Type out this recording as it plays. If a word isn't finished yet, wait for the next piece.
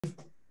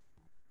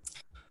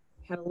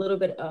had a little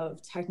bit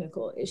of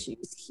technical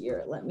issues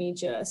here. Let me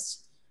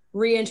just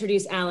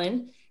reintroduce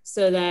Alan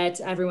so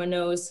that everyone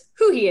knows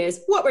who he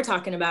is, what we're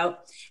talking about.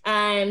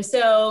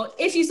 So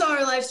if you saw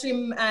our live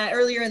stream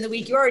earlier in the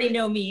week, you already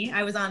know me.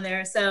 I was on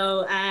there.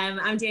 So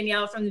I'm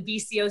Danielle from the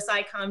BCO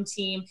SciComm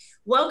team.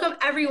 Welcome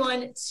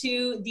everyone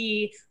to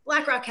the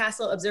Blackrock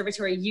Castle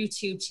Observatory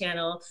YouTube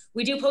channel.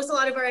 We do post a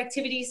lot of our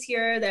activities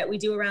here that we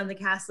do around the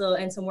castle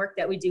and some work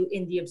that we do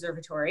in the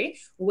observatory,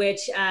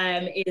 which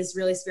is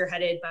really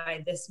spearheaded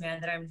by this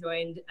man that I'm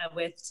joined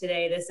with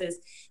today. This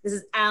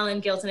is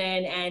Alan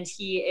Giltinan, and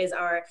he is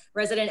our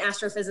resident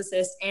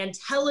astrophysicist and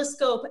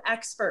telescope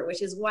expert,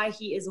 which is why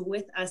he is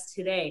with us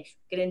today.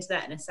 Get into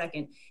that in a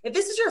second. If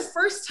this is your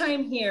first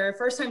time here,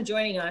 first time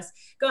joining us,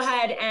 go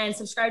ahead and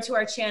subscribe to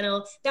our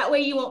channel. That way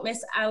you won't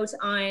miss out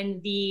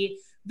on the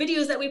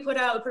videos that we put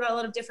out. We put out a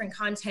lot of different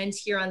content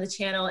here on the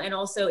channel. And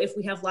also if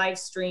we have live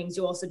streams,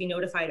 you'll also be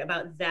notified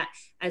about that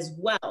as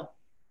well.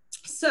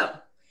 So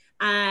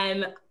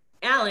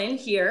Alan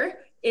here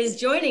is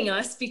joining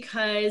us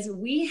because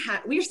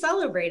we're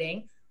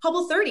celebrating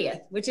Hubble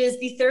 30th, which is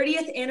the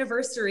 30th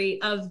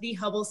anniversary of the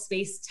Hubble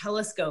Space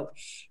Telescope.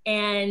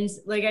 And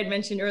like I'd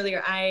mentioned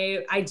earlier,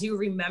 I do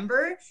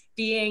remember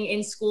being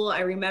in school. I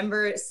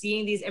remember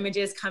seeing these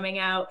images coming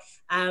out.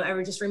 I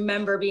would just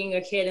remember being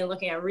a kid and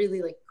looking at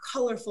really like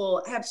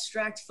colorful,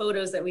 abstract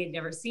photos that we had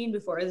never seen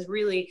before. It was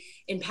really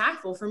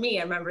impactful for me.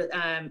 I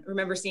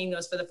remember seeing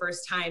those for the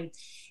first time.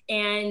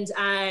 And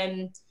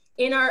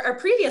in our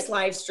previous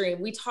live stream,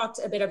 we talked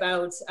a bit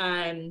about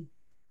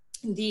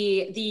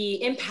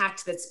the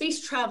impact that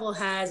space travel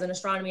has and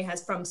astronomy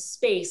has from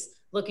space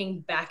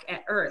looking back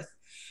at Earth.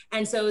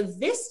 And so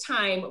this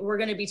time we're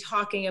going to be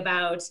talking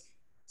about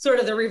sort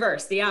of the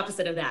reverse, the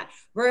opposite of that.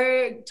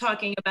 We're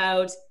talking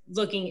about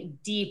looking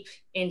deep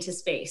into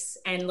space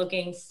and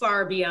looking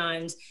far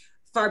beyond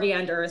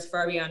Earth,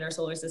 far beyond our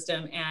solar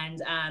system,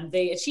 and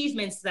the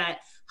achievements that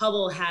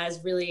Hubble has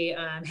really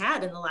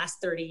had in the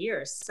last 30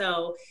 years.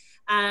 So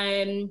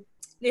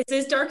this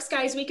is Dark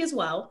Skies Week as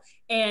well.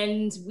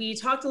 And we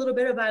talked a little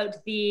bit about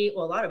a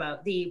lot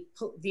about the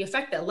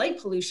effect that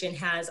light pollution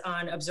has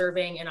on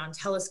observing and on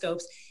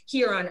telescopes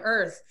here on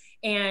Earth,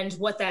 and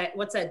what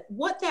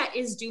that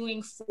is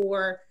doing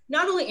for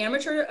not only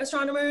amateur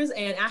astronomers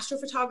and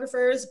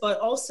astrophotographers, but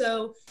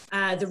also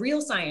the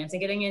real science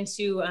and getting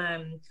into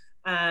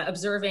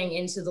observing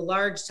into the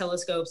large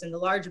telescopes and the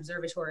large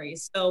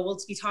observatories. So we'll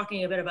be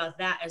talking a bit about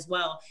that as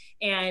well.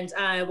 And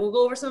we'll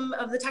go over some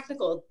of the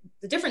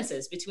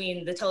differences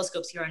between the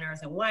telescopes here on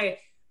Earth and why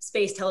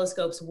space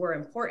telescopes were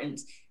important.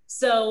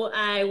 So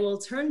I will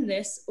turn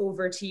this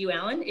over to you,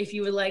 Alan, if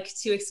you would like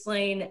to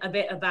explain a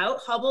bit about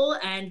Hubble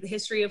and the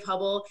history of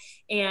Hubble,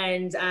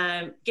 and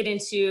get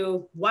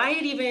into why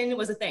it even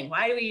was a thing.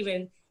 Why do we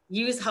even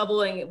use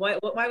Hubble, and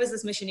why was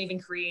this mission even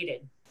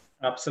created?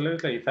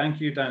 Absolutely. Thank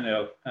you,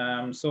 Danielle.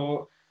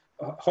 So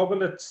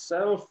Hubble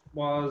itself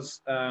was,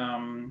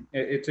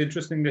 it's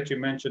interesting that you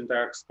mentioned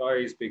Dark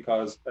Skies,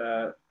 because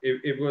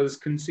it was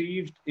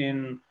conceived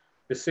in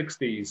the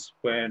 60s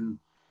when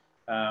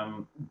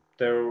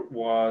there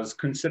was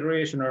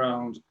consideration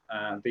around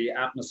the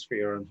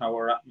atmosphere and how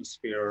our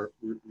atmosphere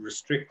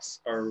restricts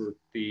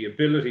the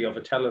ability of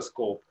a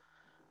telescope,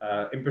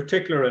 in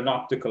particular an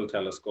optical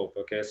telescope.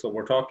 Okay, so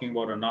we're talking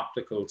about an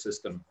optical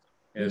system.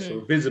 So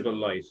visible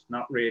light,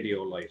 not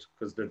radio light,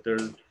 because there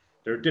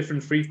are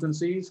different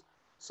frequencies.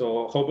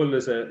 So Hubble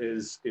it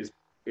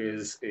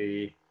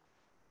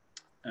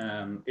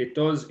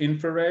does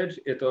infrared,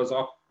 it does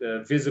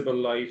visible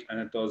light, and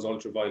it does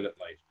ultraviolet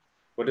light,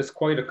 but it's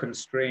quite a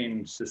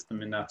constrained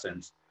system in that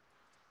sense.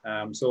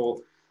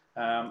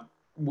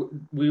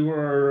 We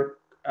were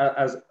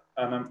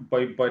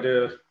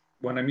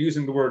when I'm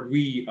using the word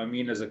we, I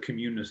mean as a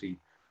community,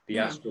 the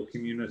astro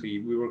community.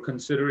 We were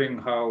considering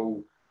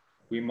how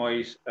we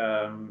might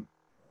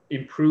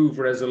improve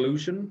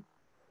resolution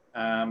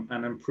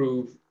and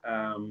improve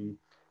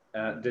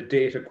the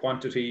data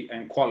quantity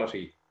and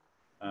quality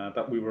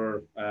that we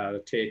were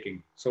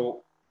taking.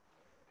 So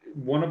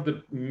one of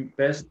the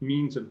best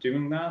means of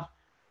doing that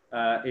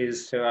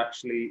is to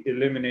actually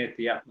eliminate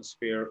the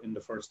atmosphere in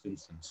the first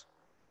instance.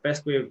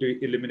 Best way of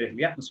eliminating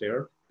the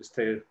atmosphere is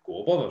to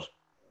go above it.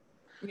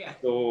 Yeah.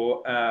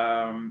 So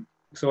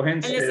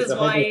hence and this is the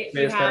why Hubble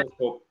Space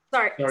Telescope.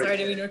 Sorry, I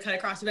didn't mean to kind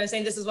of cross you, but I'm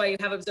saying this is why you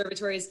have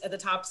observatories at the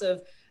tops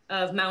of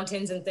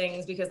mountains and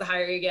things, because the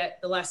higher you get,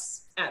 the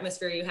less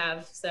atmosphere you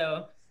have.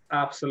 So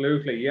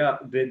absolutely, yeah.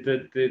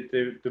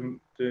 The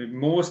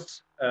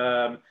most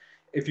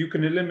if you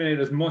can eliminate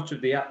as much of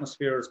the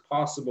atmosphere as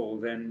possible,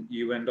 then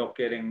you end up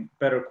getting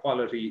better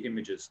quality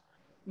images.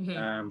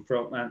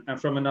 From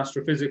an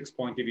astrophysics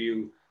point of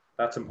view,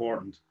 that's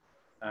important.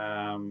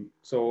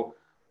 So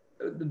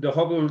the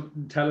Hubble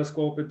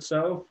telescope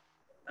itself,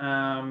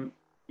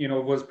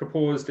 was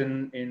proposed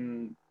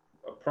in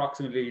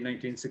approximately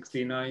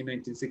 1969,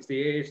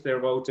 1968,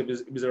 thereabouts. It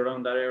was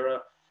around that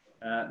era.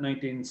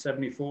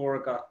 1974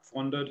 got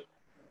funded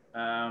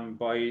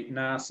by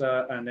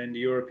NASA, and then the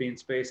European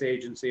Space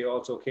Agency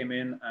also came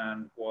in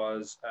and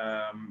was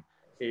an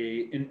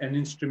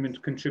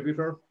instrument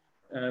contributor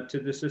to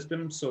the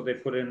system. So they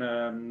put in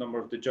a number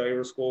of the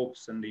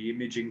gyroscopes and the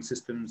imaging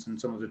systems and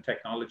some of the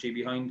technology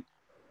behind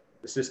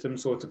the system.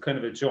 So it's a kind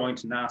of a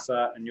joint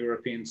NASA and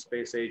European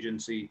Space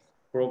Agency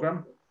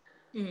program.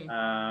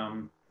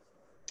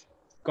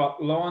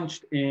 Got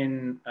launched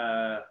in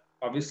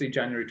obviously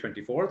January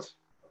 24th,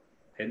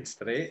 hence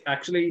today.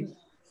 Actually,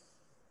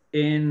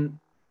 in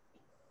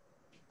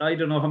I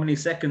don't know how many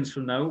seconds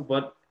from now,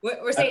 but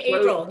we're saying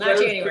April, not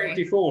January.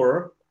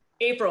 24.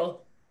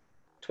 April.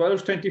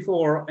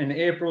 12:24 in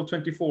April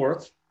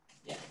 24th.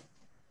 Yeah.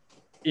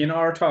 In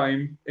our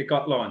time, it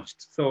got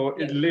launched. So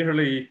Yeah. it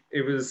literally,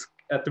 it was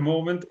at the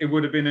moment, it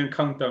would have been in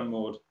countdown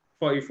mode,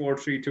 5, 4,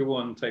 3, 2,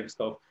 1 type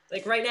stuff.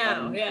 Like right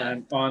now, yeah.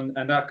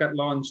 And that got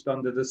launched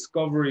on the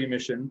Discovery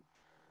mission,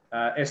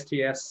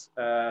 STS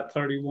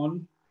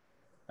 31.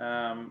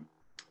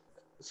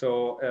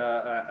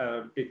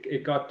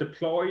 It got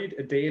deployed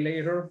a day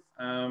later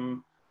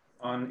on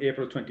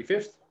April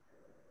 25th.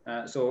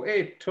 So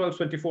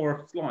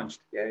 12/24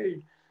 launched.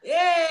 Yay!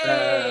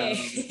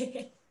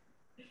 Yay!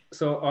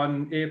 So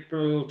on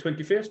April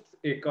 25th,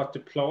 it got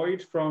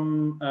deployed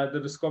from the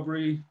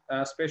Discovery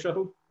space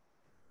shuttle.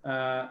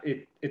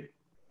 It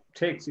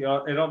takes it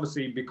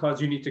obviously,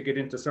 because you need to get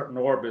into certain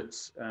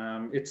orbits.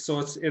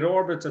 It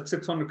orbits at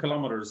 600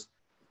 kilometers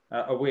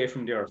away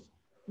from the Earth.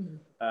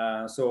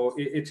 So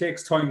it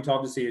takes time to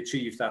obviously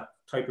achieve that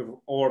type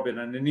of orbit,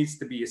 and it needs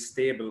to be a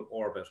stable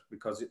orbit,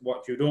 because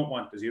what you don't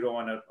want is, you don't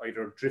want it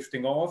either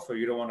drifting off or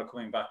you don't want it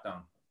coming back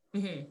down.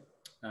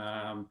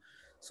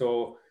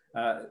 So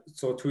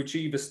to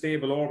achieve a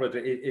stable orbit,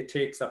 it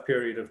takes a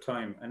period of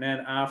time. And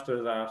then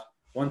after that,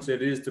 once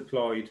it is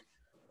deployed,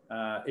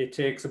 it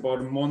takes about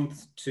a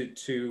month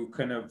to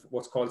kind of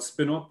what's called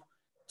spin up,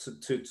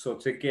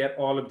 to get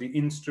all of the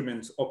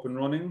instruments up and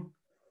running,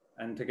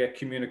 and to get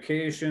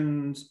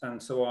communications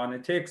and so on.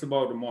 It takes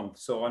about a month.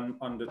 So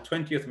on the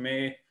 20th of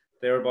May,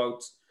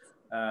 thereabouts,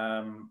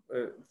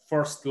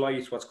 first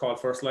light, what's called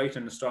first light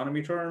in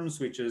astronomy terms,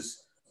 which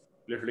is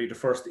literally the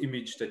first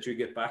image that you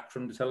get back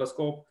from the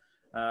telescope,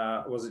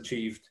 was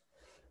achieved.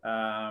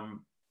 Now,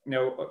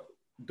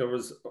 there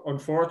was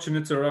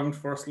unfortunates around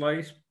first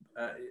light.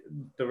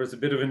 There was a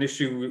bit of an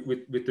issue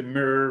with the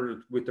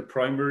mirror, with the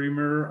primary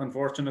mirror,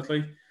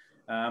 unfortunately,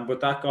 but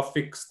that got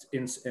fixed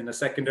in a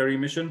secondary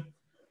mission.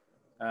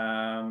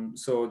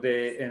 So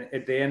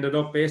they ended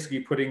up basically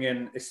putting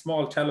in a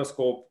small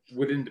telescope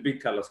within the big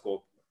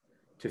telescope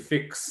to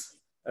fix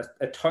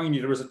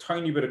there was a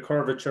tiny bit of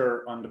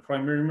curvature on the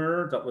primary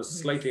mirror that was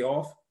slightly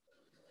off,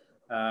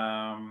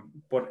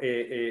 but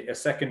a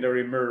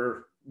secondary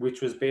mirror,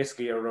 which was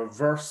basically a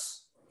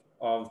reverse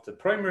of the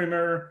primary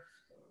mirror,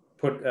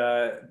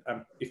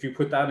 if you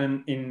put that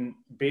in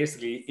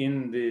basically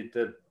in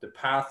the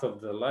path of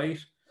the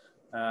light,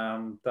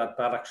 that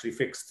actually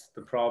fixed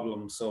the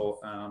problem. So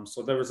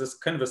there was this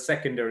kind of a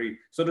secondary.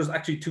 So there's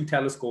actually two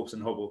telescopes in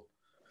Hubble.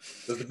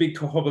 There's the big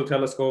Hubble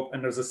telescope,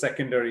 and there's a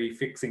secondary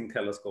fixing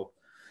telescope.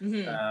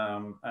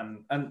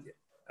 And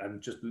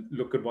just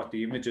look at what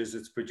the images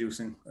it's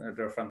producing.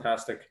 They're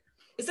fantastic.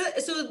 Is that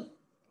so?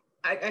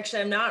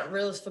 I'm not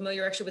really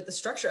familiar actually with the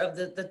structure of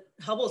the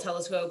Hubble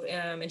telescope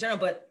in general,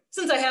 but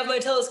since I have my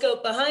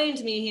telescope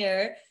behind me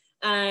here,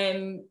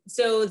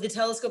 so the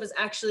telescope is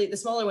actually, the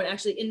smaller one,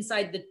 actually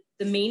inside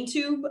the main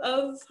tube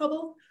of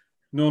Hubble?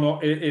 No,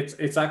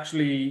 it's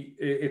actually,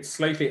 it's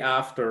slightly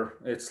after,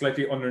 it's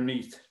slightly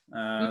underneath.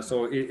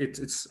 So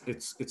it's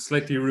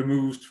slightly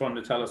removed from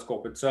the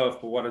telescope itself,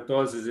 but what it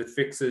does is it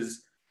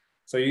fixes,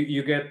 so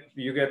you get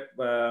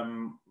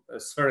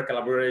spherical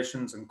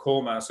aberrations and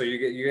coma. So you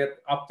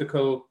get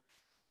optical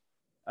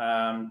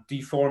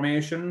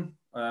deformation,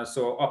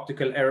 so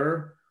optical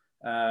error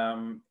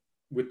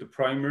with the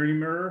primary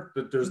mirror.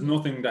 That there's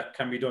nothing that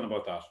can be done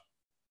about that.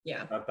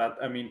 Yeah.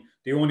 I mean,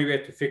 the only way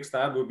to fix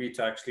that would be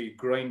to actually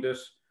grind it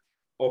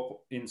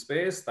up in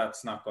space.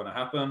 That's not going to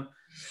happen.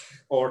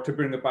 Or to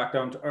bring it back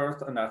down to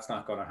Earth, and that's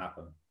not going to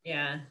happen.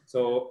 Yeah.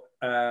 So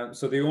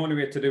the only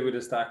way to do it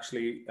is to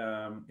actually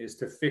is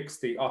to fix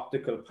the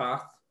optical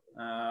path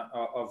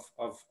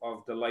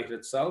of the light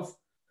itself,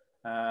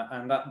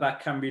 and that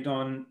can be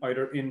done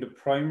either in the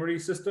primary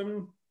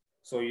system.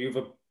 So you have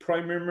a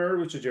primary mirror,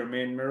 which is your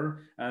main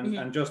mirror,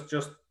 and just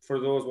for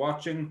those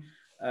watching,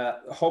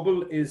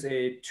 Hubble is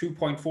a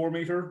 2.4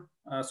 meter,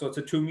 so it's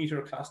a 2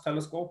 meter class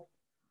telescope.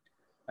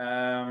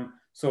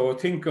 So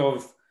think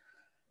of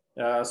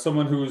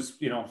someone who's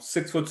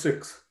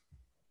 6'6".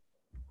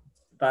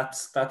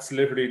 That's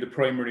literally the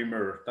primary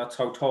mirror. That's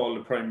how tall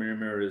the primary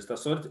mirror is.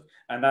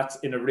 And that's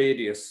in a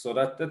radius. So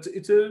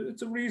it's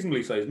a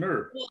reasonably sized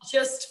mirror. Well,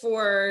 just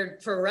for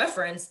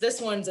reference,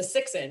 this one's a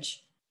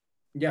 6-inch.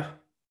 Yeah.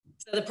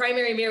 So the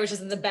primary mirror, which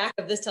is in the back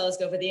of this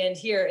telescope at the end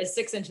here, is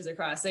 6 inches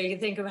across. So you can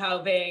think of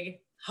how big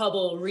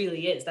Hubble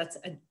really is. That's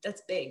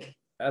big.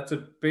 That's a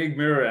big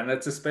mirror, and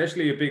it's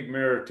especially a big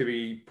mirror to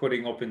be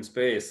putting up in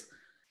space.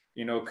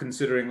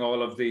 Considering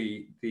all of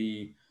the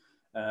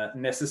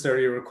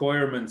necessary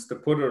requirements to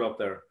put it up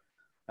there.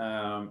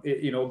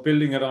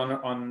 Building it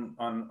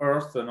on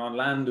Earth and on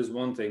land is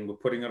one thing, but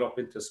putting it up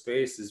into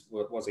space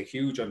was a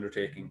huge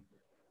undertaking.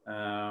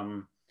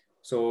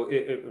 So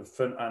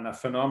and a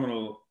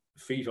phenomenal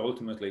feat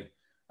ultimately.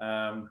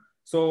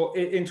 So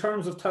in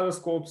terms of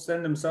telescopes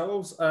then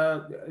themselves,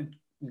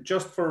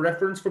 just for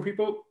reference for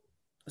people,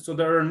 so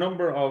there are a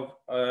number of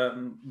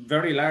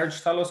very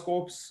large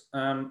telescopes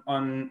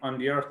on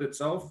the Earth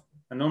itself.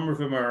 A number of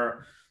them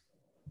are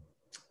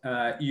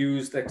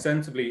used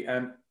extensively.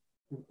 And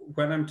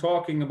when I'm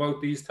talking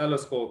about these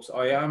telescopes,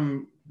 I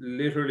am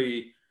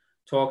literally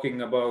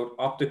talking about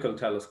optical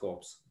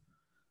telescopes.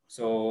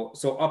 So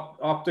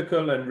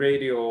optical and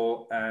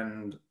radio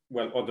and,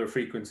 well, other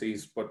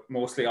frequencies, but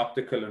mostly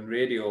optical and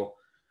radio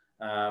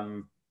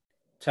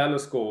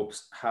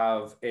telescopes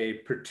have a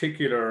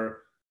particular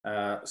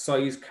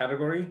size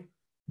category.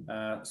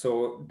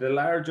 So the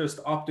largest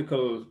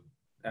optical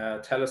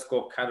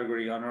telescope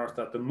category on Earth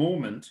at the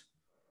moment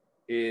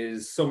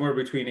is somewhere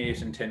between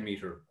 8 and 10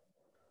 meter.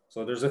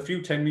 So there's a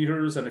few 10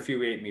 meters and a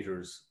few 8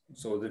 meters.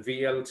 So the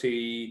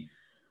VLT,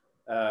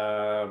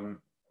 the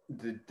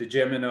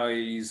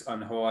Geminis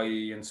on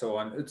Hawaii and so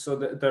on. So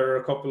there are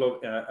a couple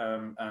of,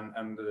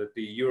 and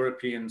the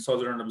European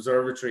Southern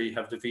Observatory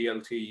have the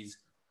VLTs.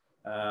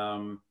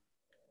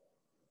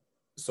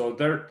 So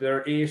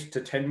they're 8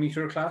 to 10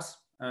 meter class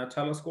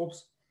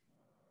telescopes,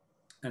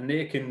 and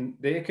they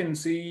can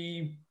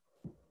see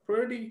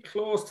pretty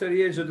close to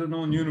the edge of the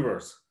known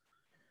universe.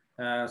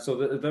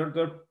 So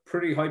they're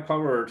pretty high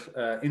powered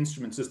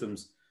instrument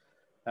systems.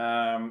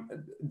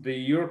 The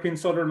European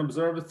Southern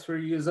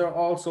Observatory is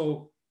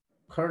also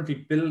currently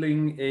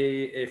building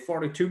a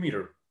 42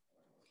 meter.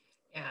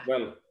 Yeah.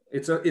 Well,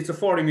 it's a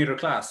 40 meter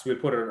class. We'll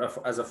put it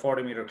as a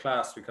 40 meter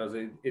class because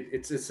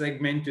it's a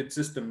segmented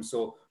system.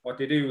 So what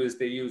they do is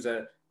they use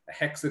a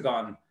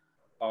hexagon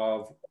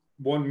of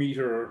 1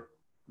 meter,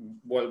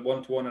 well,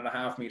 1 to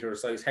 1.5 meter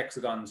size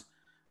hexagons,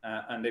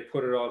 and they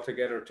put it all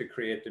together to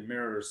create the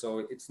mirrors.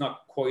 So it's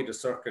not quite a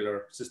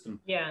circular system.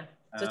 Yeah.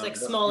 So it's like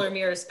smaller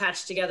mirrors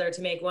patched together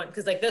to make one,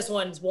 because like this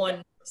one's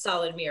one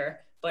solid mirror,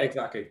 but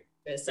exactly.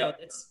 So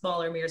it's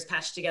smaller mirrors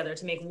patched together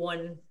to make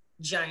one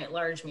giant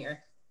large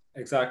mirror.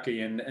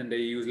 Exactly, and they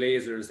use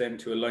lasers then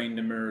to align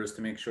the mirrors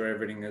to make sure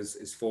everything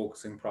is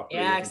focusing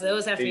properly. Yeah, because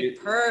those have to be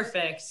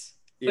perfect.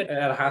 It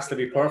has to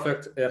be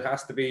perfect. It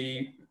has to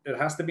be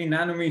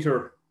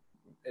nanometer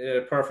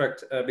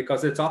perfect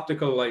because it's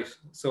optical light.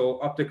 So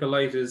optical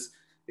light is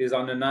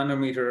on a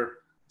nanometer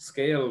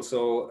scale.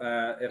 So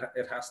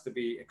it has to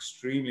be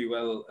extremely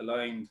well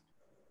aligned.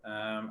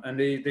 And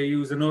they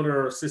use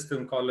another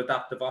system called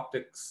adaptive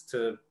optics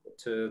to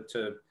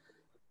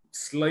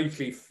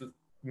slightly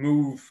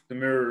move the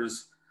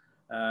mirrors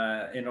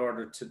in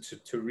order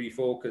to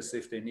refocus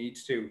if they need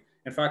to.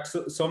 In fact,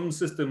 some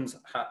systems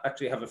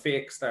actually have a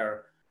fake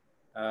star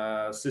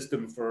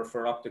system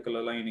for optical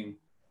aligning.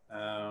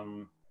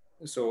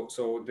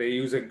 So they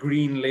use a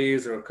green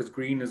laser because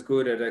green is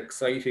good at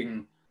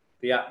exciting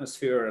the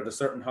atmosphere at a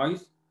certain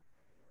height.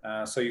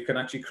 So you can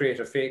actually create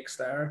a fake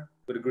star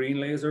with a green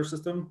laser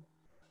system.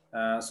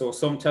 So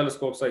some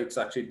telescope sites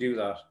actually do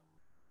that,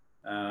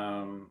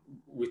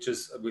 which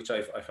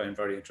I find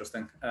very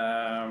interesting.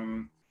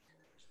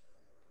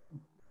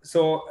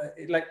 So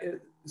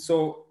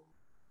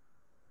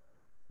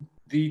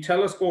the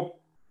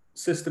telescope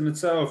system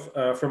itself,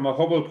 from a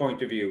Hubble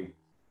point of view,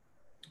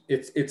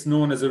 it's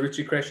known as a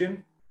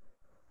Ritchie-Chrétien.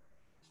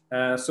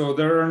 So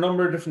there are a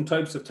number of different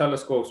types of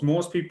telescopes.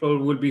 Most people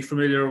will be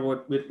familiar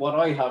with what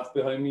I have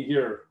behind me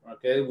here,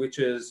 okay, which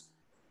is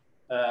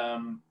a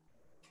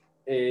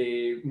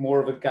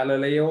more of a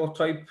Galileo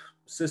type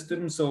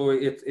system. So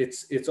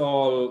it's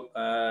all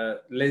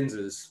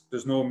lenses.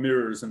 There's no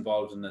mirrors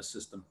involved in this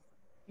system.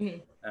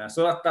 Mm-hmm.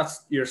 So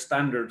that's your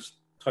standard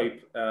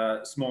type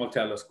small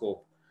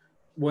telescope.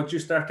 Once you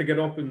start to get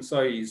up in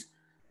size,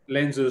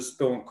 lenses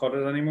don't cut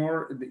it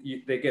anymore.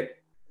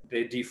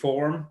 They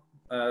deform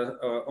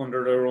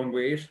under their own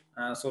weight,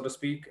 so to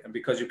speak, and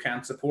because you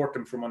can't support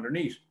them from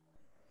underneath.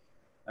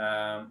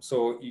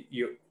 So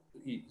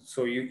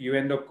you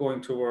end up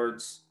going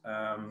towards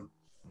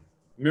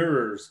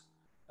mirrors,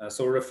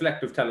 so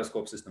reflective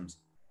telescope systems.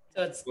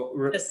 So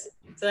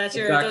that's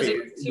your exactly, those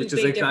are two which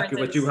is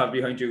exactly what you have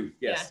behind you.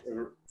 Yes.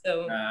 Yeah.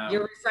 So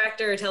your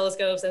refractor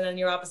telescopes, and then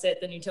your opposite,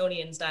 the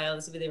Newtonian style.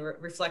 This would be the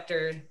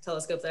reflector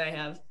telescope that I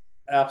have.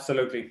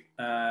 Absolutely.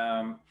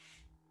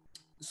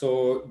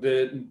 So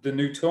the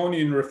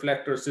Newtonian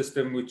reflector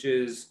system, which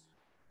is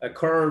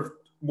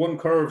one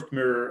curved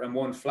mirror and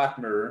one flat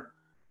mirror,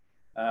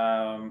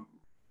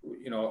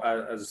 you know,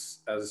 as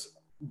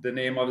the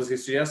name obviously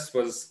suggests,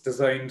 was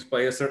designed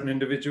by a certain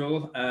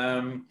individual.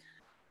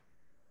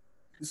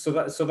 So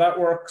that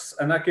works,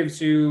 and that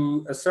gives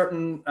you a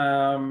certain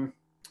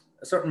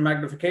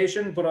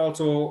magnification, but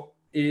also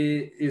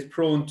is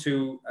prone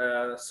to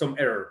some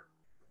error.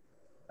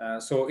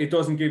 So it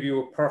doesn't give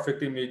you a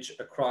perfect image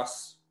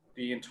across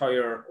the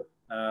entire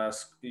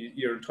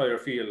your entire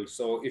field.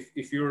 So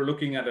if you're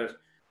looking at it,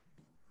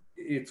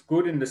 it's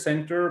good in the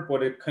center,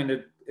 but it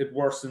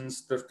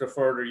worsens the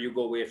further you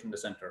go away from the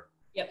center.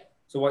 Yep.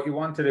 So what you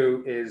want to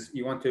do is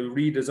you want to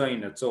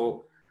redesign it.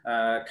 So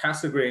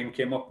Cassegrain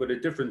came up with a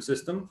different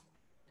system,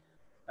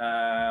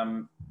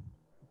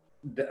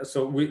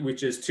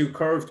 which is two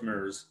curved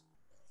mirrors.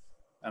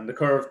 And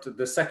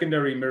the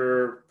secondary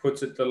mirror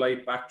puts the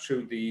light back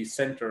through the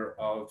center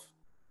of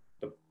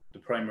the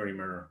primary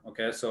mirror.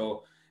 Okay,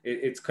 so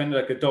it's kind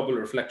of like a double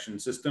reflection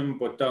system,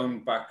 but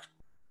down back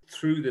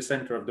through the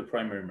center of the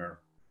primary mirror.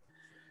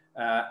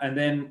 And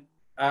then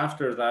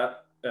after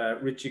that,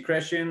 Ritchie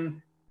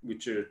Crescian,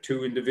 which are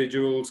two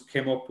individuals,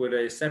 came up with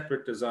a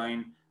separate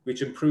design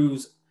which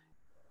improves.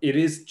 It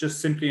is just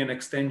simply an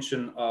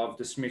extension of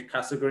the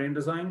Schmidt-Cassegrain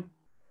design,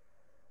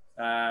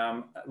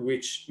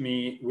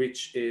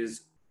 which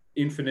is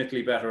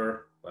infinitely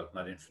better. Well,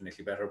 not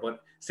infinitely better,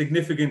 but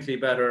significantly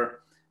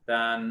better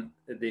than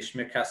the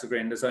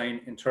Schmidt-Cassegrain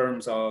design in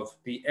terms of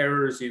the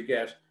errors you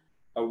get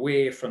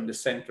away from the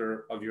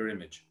center of your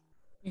image.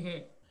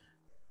 Mm-hmm.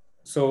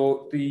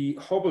 So the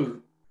Hubble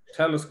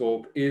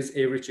telescope is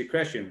a Ritchie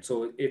Crescian.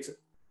 So it's,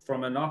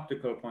 from an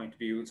optical point of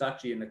view, it's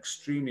actually an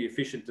extremely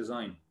efficient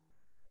design.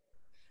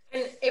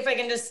 And if I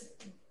can just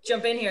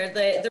jump in here,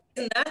 the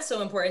reason that's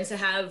so important to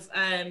have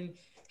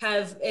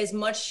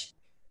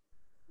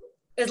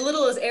as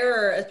little as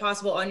error as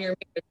possible on your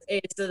mirrors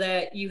is so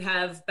that you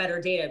have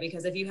better data.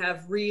 Because if you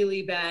have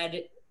really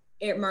bad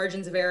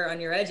margins of error on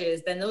your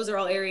edges, then those are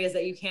all areas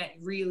that you can't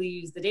really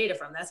use the data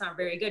from. That's not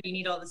very good. You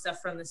need all the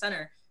stuff from the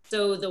center.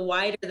 So the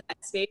wider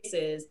that space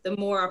is, the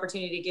more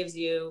opportunity it gives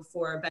you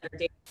for better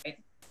data, right?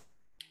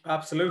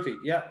 Absolutely,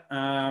 yeah.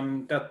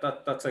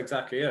 That's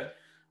exactly it.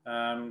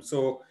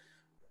 So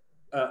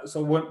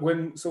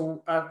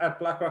at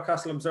Blackrock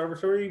Castle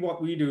Observatory,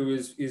 what we do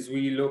is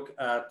we look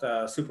at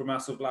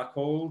supermassive black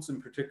holes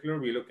in particular.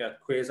 We look at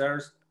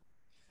quasars.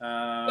 You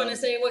want to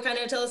say what kind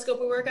of telescope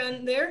we work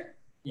on there?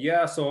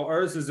 Yeah, so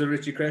ours is a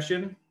Ritchie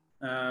Crescian,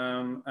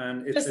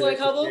 and it's just like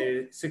Hubble,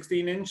 a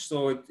 16-inch,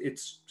 so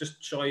it's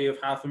just shy of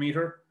half a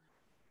meter.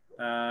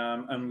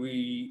 And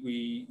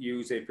we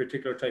use a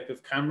particular type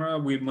of camera.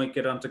 We might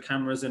get onto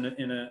cameras in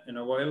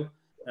a while,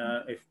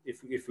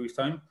 if we have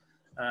time.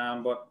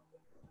 But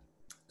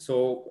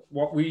so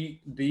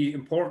the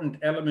important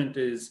element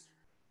is,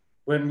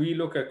 when we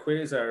look at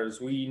quasars,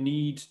 we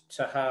need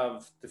to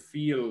have the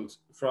field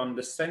from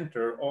the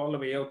center all the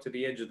way out to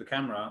the edge of the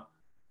camera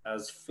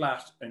as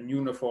flat and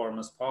uniform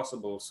as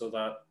possible, so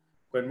that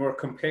when we're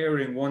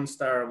comparing one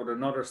star with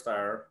another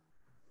star,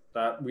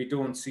 that we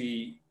don't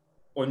see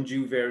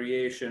undue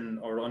variation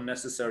or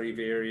unnecessary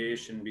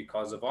variation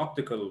because of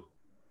optical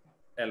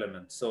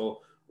elements.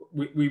 So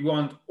we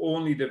want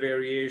only the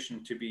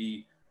variation to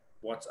be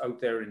what's out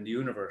there in the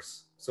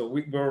universe. So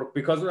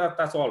because of that,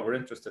 that's all we're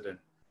interested in.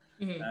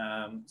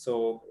 Mm-hmm.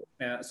 So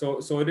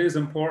it is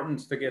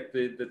important to get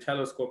the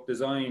telescope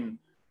design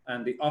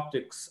and the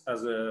optics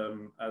as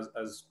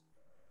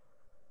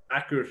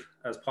accurate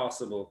as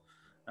possible.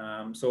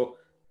 So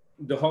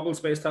the Hubble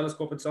Space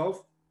Telescope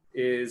itself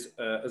is,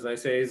 as I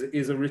say,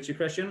 is a Ritchie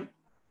Crescian,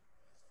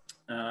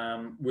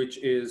 which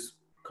is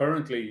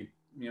currently,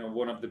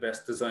 one of the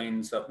best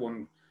designs that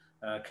one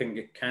can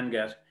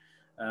get.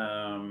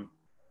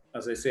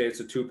 As I say, it's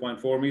a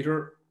 2.4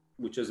 meter,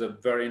 which is a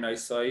very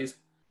nice size.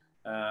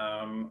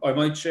 I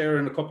might share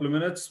in a couple of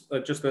minutes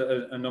just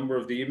a number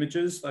of the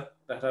images that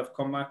have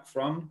come back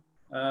from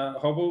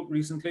Hubble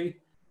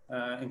recently,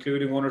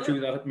 including one or two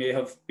that may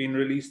have been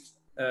released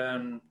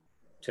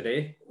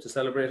today to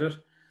celebrate it.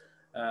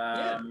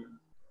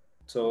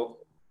 So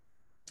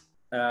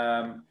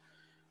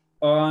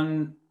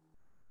on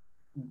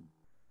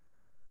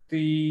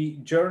the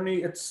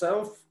journey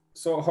itself,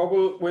 so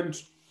Hubble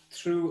went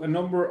through a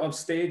number of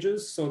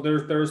stages. So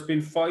there's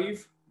been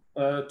 5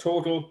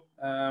 total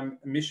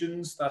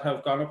missions that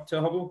have gone up to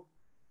Hubble.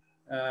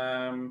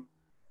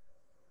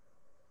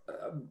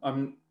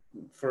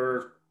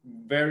 For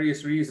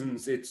various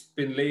reasons, it's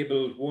been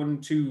labeled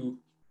 1, 2,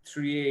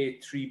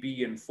 3A,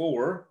 3B, and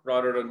 4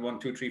 rather than 1,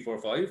 2, 3, 4,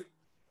 5.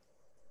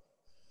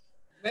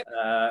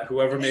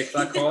 Whoever makes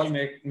that call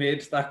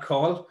made that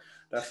call.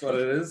 That's what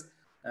it is.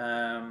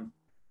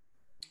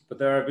 But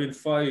there have been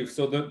 5.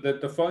 So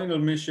the final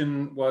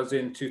mission was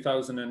in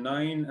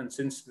 2009, and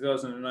since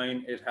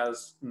 2009, it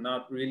has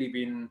not really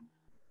been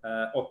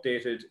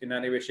updated in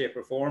any way, shape,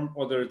 or form,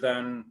 other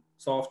than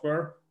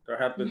software. There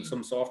have been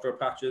some software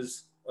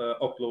patches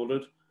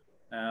uploaded,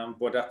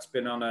 but that's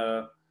been on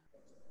a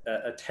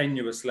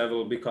tenuous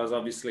level, because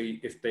obviously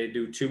if they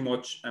do too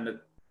much and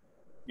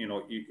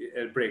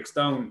it breaks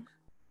down,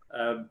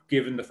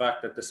 given the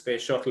fact that the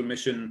space shuttle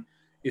mission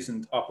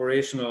isn't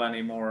operational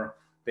anymore,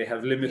 they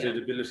have limited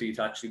ability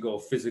to actually go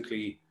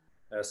physically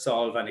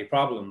solve any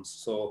problems.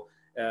 So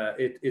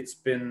it's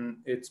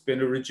been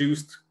a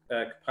reduced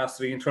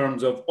capacity in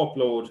terms of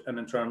upload and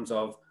in terms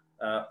of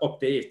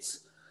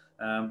updates,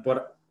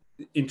 but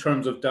in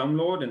terms of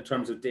download, in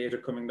terms of data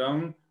coming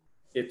down,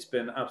 it's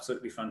been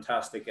absolutely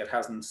fantastic. It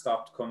hasn't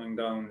stopped coming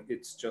down.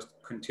 It's just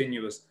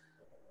continuous.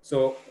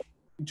 So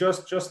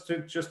just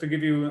to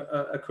give you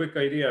a quick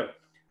idea,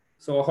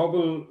 so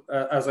Hubble,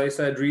 as I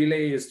said,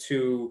 relays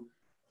to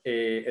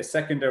a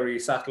secondary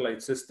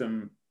satellite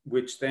system,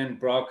 which then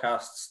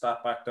broadcasts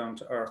that back down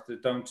to Earth,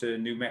 down to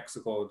New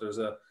Mexico. There's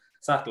a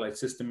satellite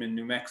system in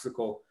New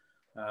Mexico,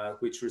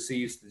 which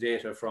receives the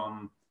data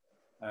from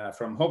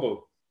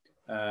Hubble.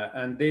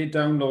 And they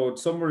download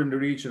somewhere in the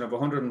region of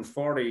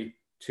 140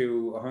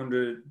 to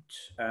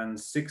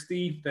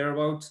 160,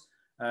 thereabouts,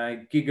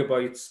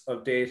 gigabytes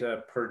of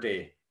data per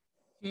day.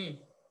 Mm.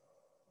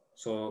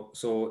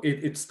 So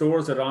it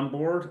stores it on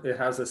board. It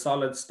has a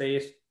solid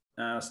state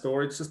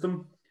storage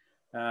system.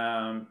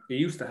 It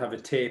used to have a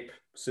tape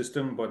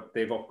system, but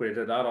they've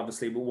upgraded that,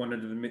 obviously, but one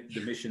of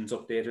the missions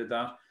updated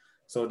that.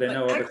 So they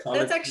now have a solid.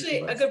 That's actually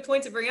a good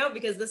point to bring out,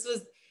 because this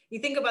was, you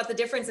think about the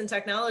difference in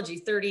technology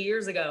 30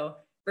 years ago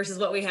versus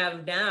what we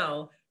have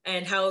now,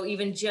 and how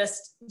even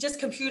just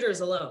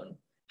computers alone,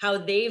 how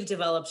they've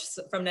developed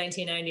from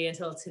 1990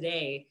 until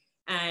today,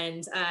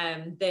 and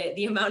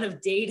the amount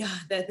of data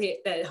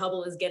that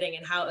Hubble is getting,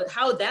 and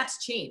how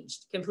that's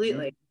changed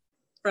completely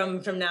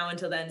from now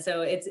until then.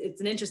 So it's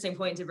an interesting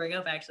point to bring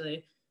up,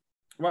 actually.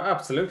 Well,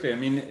 absolutely. I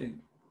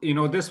mean, you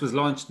know, this was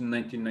launched in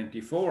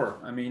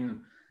 1994. I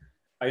mean,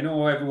 I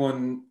know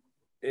everyone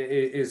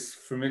is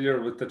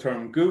familiar with the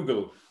term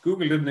Google.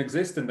 Google didn't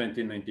exist in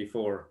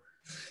 1994.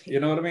 You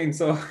know what I mean?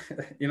 So,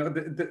 you know,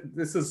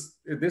 this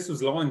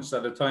was launched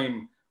at a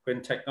time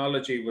when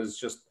technology was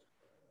just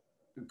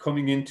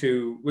coming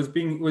into,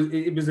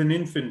 it was an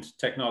infant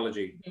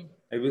technology.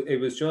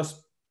 It was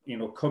just, you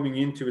know, coming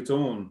into its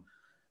own.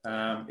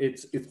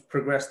 It's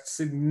progressed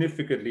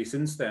significantly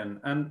since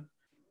then. And,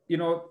 you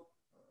know,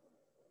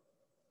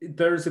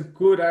 there's a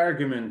good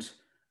argument.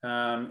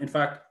 In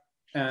fact,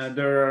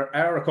 there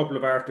are a couple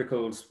of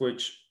articles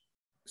which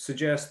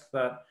suggest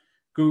that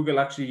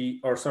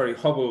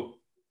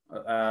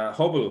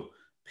Hubble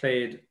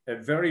played a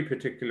very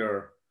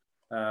particular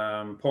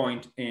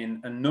point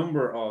in a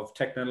number of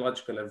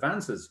technological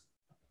advances.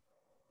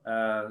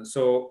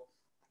 So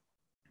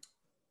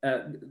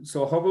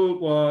Hubble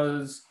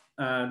was,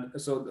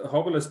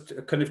 Hubble has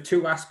kind of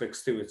two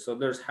aspects to it. So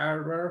there's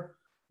hardware,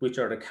 which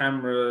are the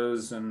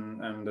cameras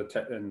and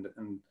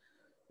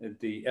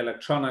the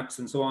electronics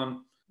and so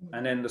on,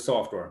 and then the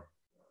software.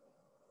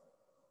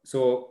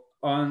 So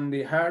on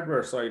the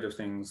hardware side of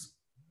things,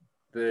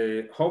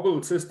 the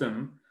Hubble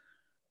system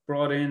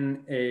brought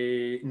in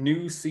a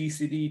new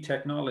CCD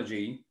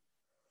technology,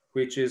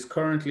 which is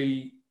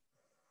currently,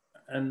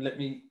 and let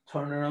me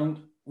turn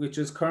around, which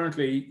is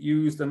currently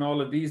used in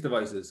all of these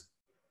devices.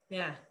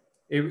 Yeah.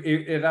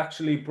 It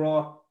actually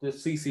brought the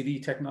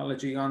CCD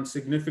technology on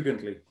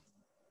significantly.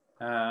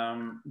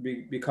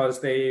 Because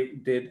they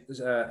did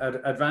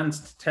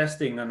advanced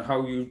testing on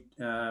how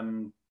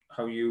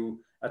you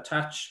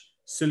attach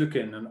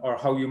silicon or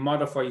how you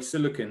modify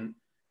silicon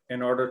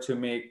in order to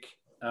make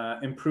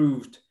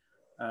improved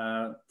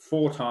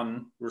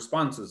photon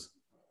responses.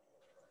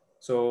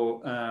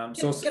 So,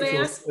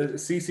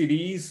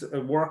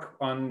 CCDs work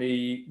on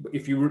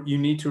if you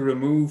need to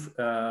remove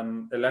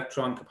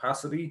electron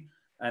capacity,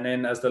 and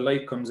then as the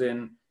light comes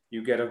in,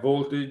 you get a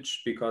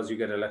voltage because you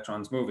get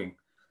electrons moving.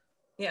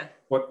 Yeah.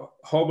 But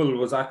Hubble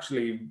was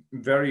actually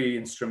very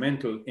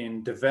instrumental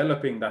in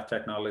developing that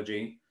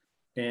technology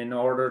in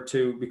order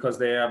to, because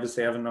they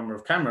obviously have a number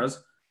of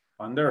cameras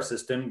on their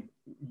system,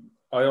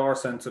 IR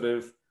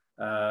sensitive,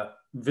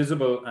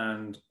 visible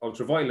and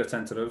ultraviolet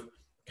sensitive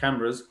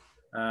cameras,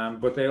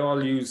 but they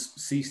all use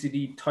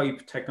CCD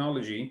type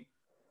technology,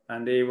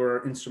 and they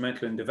were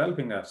instrumental in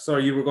developing that.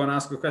 Sorry, you were going to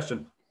ask a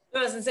question.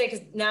 I was going to say,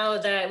 because now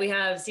that we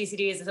have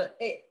CCDs,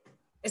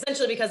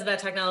 essentially because of that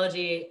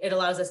technology, it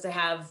allows us to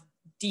have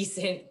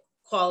decent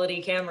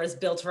quality cameras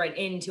built right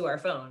into our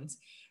phones.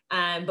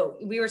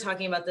 But we were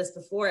talking about this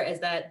before, is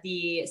that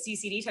the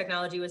CCD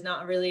technology was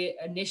not really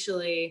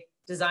initially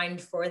designed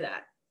for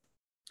that.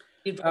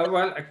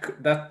 Well,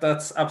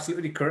 that's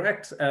absolutely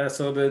correct.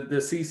 So the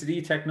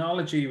CCD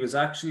technology was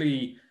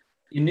actually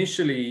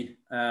initially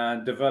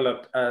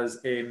developed as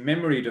a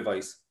memory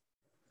device.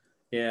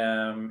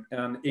 And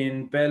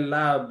in Bell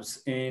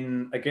Labs,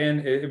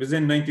 it was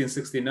in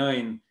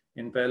 1969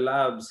 in Bell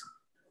Labs,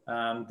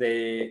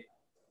 they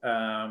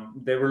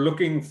were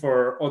looking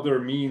for other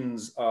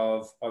means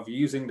of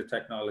using the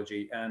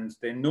technology, and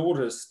they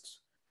noticed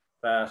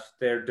that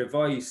their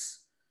device,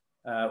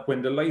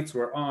 when the lights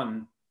were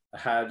on,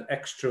 had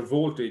extra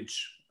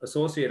voltage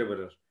associated with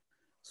it.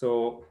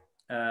 So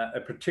a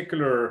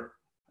particular,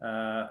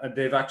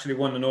 they've actually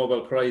won the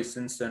Nobel Prize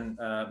since then.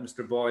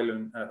 Dr. Boyle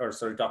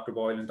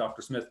and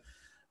Dr. Smith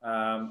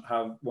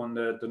have won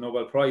the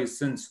Nobel Prize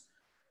since.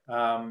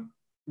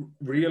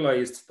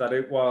 Realized that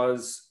it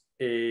was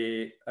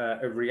a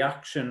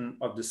reaction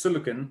of the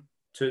silicon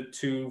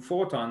to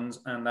photons,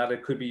 and that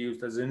it could be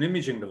used as an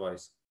imaging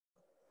device.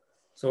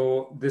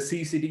 So the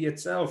CCD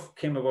itself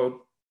came about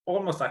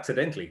almost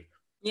accidentally.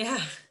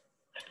 Yeah.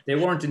 They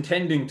weren't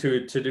intending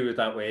to do it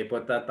that way,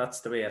 but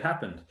that's the way it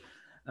happened.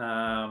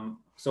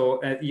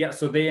 So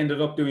they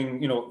ended up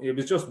doing, it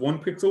was just 1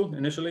 pixel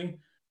initially,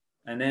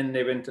 and then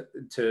they went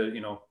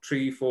to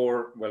 3,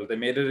 4. Well, they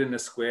made it in a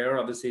square,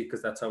 obviously,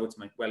 because that's how it's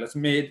made. Well, it's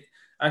made,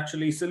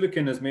 actually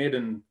silicon is made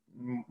in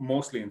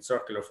mostly in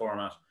circular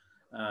format,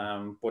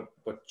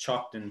 but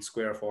chopped in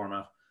square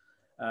format.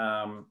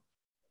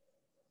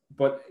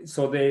 But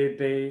so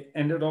they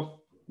ended up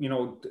you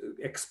know,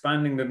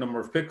 expanding the number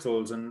of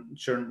pixels, and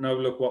sure, now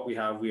look what we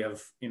have. We have,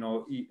 you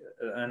know,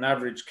 an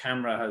average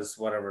camera has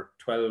whatever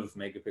 12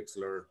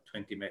 megapixel or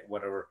 20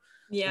 whatever,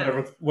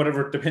 Yeah.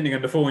 whatever, depending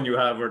on the phone you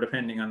have or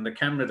depending on the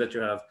camera that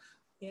you have.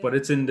 Yeah. But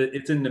it's in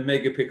the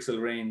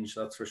megapixel range,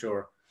 that's for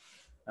sure.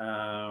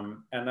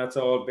 And that's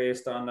all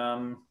based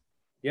on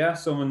yeah,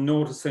 someone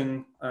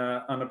noticing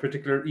on a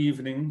particular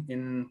evening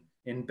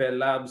in Bell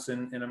Labs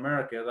in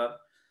America that,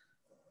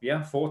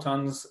 yeah,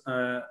 photons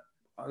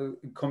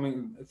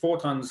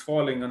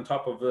falling on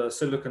top of a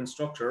silicon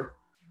structure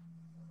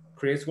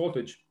creates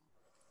voltage.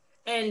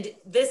 And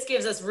this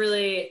gives us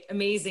really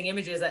amazing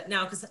images that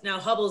now, because now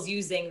Hubble's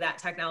using that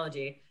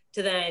technology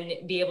to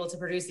then be able to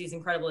produce these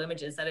incredible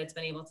images that it's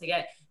been able to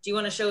get. Do you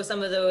want to show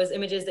some of those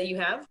images that you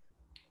have?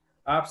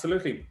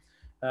 Absolutely.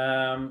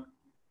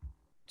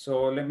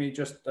 So let me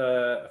just,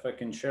 if I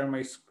can share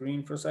my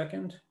screen for a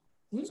second.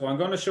 Mm-hmm. So I'm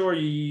going to show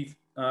you,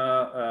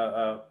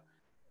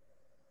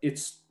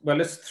 it's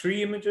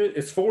 3 images,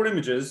 it's 4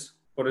 images,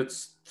 but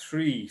it's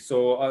 3.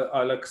 So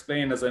I'll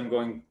explain as I'm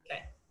going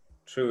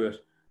through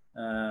it.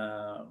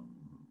 I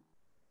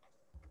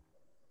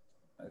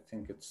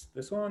think it's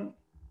this one.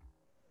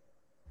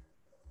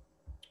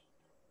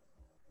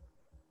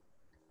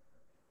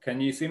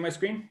 Can you see my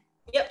screen?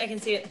 Yep, I can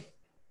see it.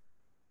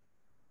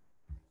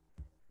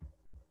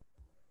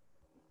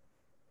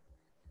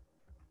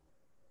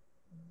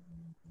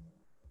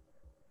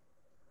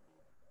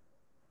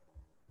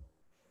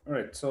 All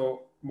right,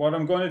 so what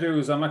I'm going to do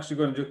is I'm actually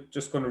going to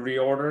just going to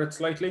reorder it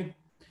slightly.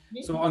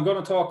 Mm-hmm. So I'm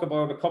going to talk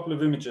about a couple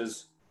of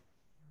images.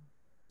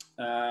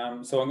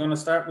 So I'm going to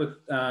start with,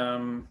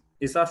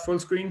 is that full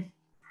screen?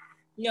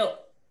 No.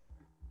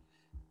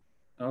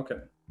 Okay.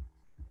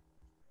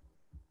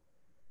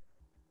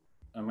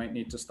 I might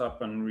need to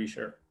stop and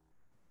reshare.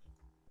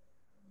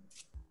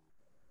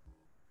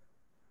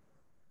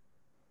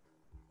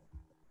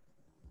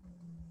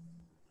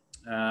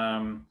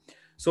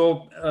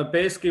 So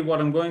basically what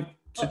I'm going to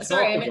talk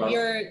sorry, about. I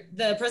meant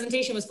the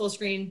presentation was full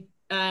screen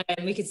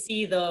and we could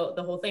see the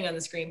whole thing on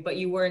the screen, but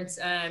you weren't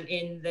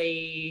in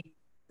the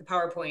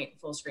PowerPoint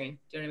full screen.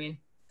 Do you know what I mean?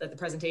 The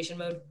presentation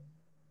mode.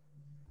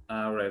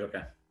 Right,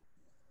 okay.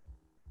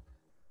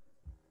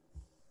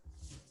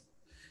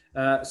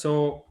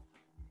 So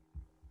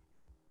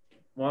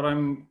what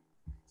I'm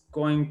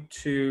going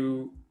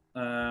to,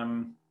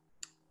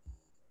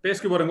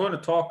 basically what I'm going to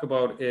talk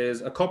about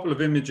is a couple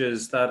of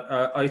images that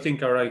I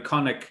think are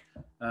iconic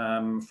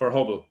for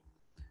Hubble,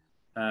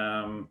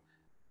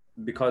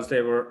 because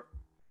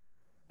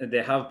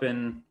they have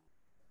been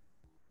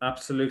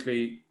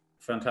absolutely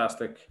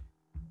fantastic.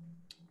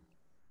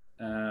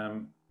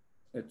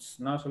 It's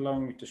not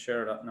allowing me to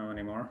share that now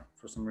anymore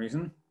for some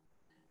reason.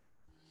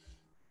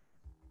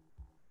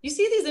 You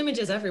see these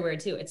images everywhere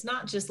too. It's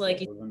not just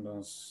like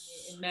in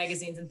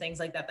magazines and things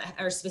like that that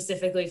are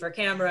specifically for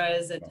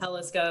cameras and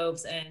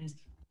telescopes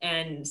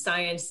and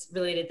science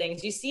related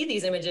things. You see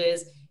these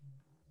images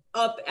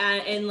up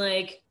in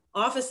like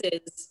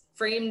offices,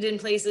 framed in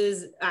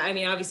places. I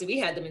mean, obviously we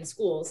had them in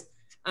schools,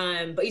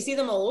 but you see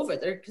them all over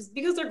there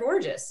because they're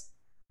gorgeous.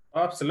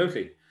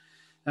 Absolutely.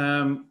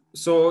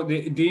 So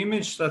the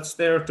image that's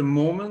there at the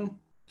moment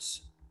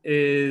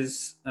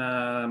is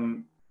I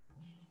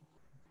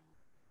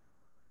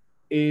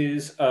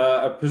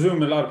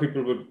presume a lot of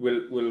people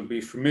will be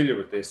familiar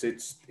with this.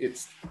 It's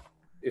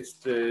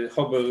the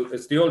Hubble,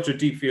 it's the ultra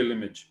deep field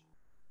image.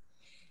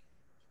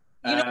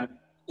 And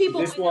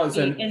this was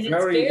a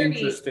very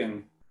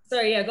interesting.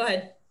 Sorry, yeah, go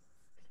ahead.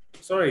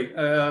 Sorry,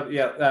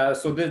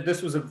 so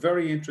this was a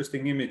very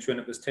interesting image when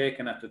it was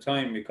taken at the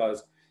time,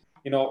 because,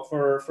 you know,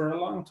 for a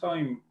long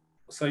time,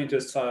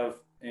 scientists have,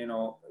 you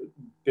know,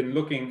 been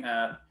looking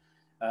at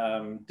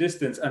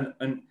distance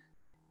and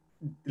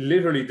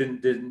literally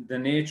the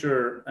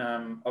nature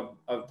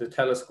of the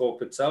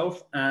telescope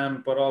itself,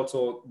 but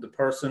also the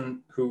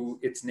person who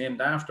it's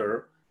named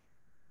after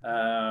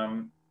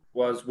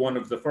was one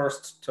of the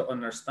first to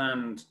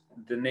understand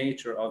the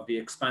nature of the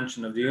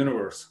expansion of the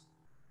universe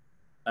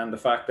and the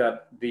fact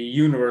that the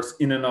universe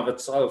in and of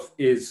itself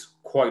is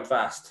quite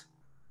vast.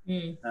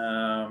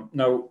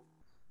 Now,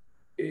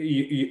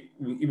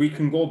 we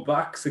can go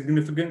back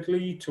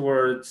significantly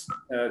towards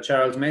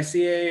Charles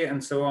Messier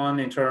and so on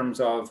in terms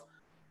of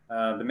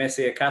the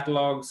Messier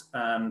catalogs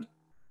and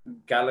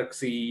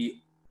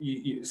galaxy,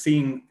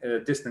 seeing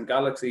distant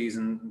galaxies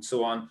and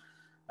so on.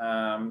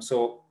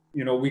 So,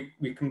 you know,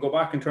 we can go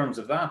back in terms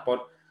of that,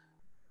 but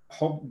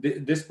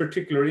this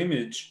particular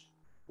image,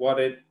 what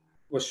it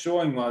was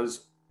showing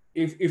was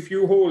if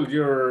you hold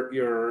your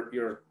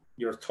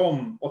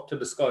thumb up to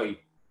the sky,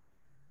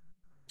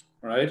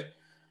 right?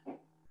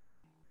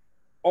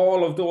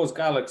 All of those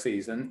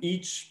galaxies, and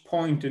each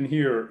point in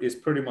here is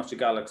pretty much a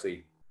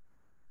galaxy.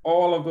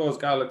 All of those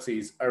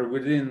galaxies are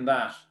within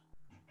that.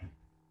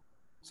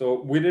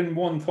 So within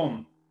one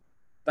thumb,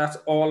 that's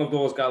all of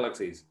those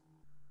galaxies.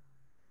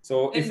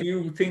 So if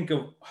you think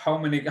of how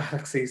many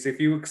galaxies, if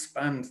you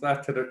expand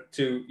that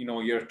to you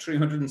know, your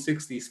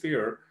 360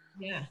 sphere,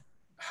 yeah,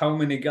 how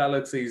many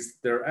galaxies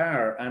there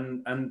are,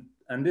 and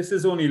and this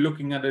is only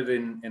looking at it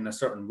in a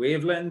certain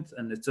wavelength,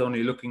 and it's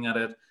only looking at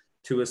it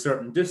to a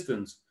certain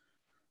distance.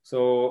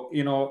 So,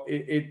 you know,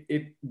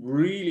 it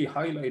really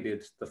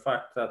highlighted the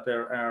fact that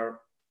there are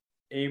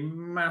a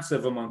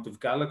massive amount of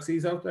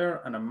galaxies out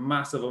there and a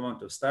massive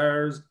amount of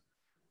stars.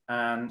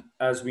 And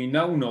as we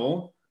now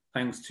know,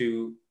 thanks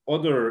to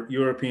other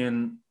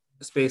European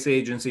Space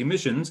Agency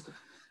missions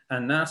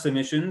and NASA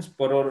missions,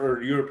 but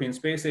other European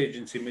Space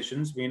Agency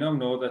missions, we now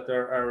know that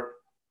there are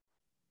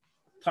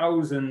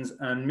thousands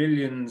and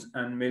millions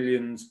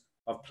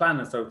of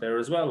planets out there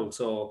as well.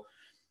 So,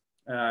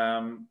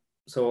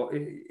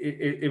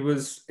 it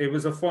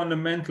was a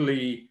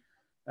fundamentally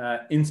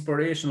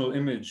inspirational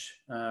image.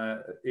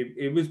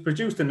 It was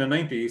produced in the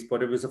 90s,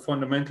 but it was a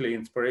fundamentally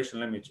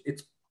inspirational image.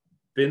 It's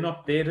been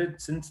updated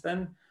since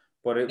then,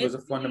 but it was a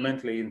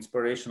fundamentally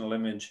inspirational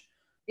image.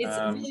 It's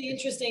really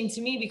interesting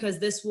to me because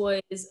this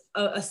was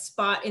a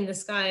spot in the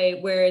sky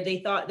where they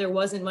thought there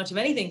wasn't much of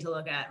anything to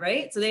look at,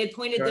 right? So they had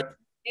pointed Sure.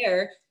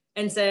 there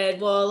and said,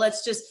 well,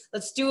 let's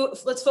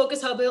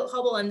focus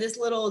Hubble on this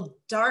little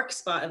dark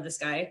spot of the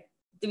sky.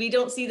 We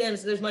don't see them,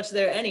 so there's much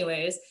there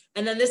anyways.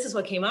 And then this is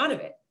what came out of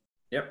it.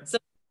 Yep. So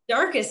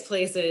darkest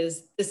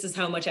places, this is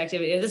how much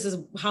activity, this is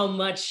how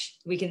much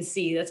we can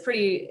see. That's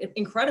pretty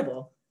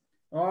incredible.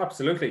 Oh,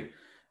 absolutely.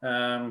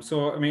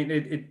 So, I mean,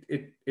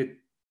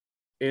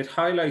 it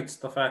highlights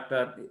the fact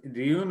that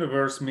the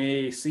universe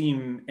may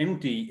seem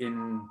empty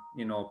in,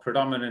 you know,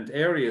 predominant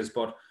areas,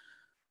 but,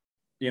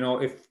 you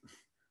know, if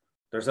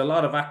there's a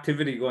lot of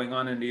activity going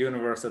on in the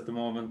universe at the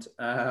moment.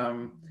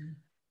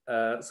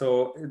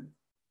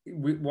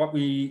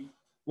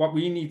 What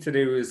we need to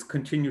do is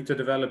continue to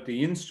develop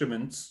the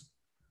instruments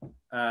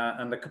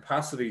and the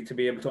capacity to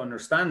be able to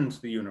understand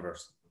the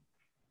universe.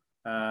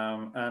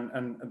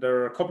 And there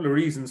are a couple of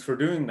reasons for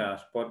doing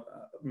that, but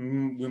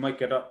we might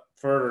get up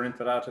further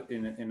into that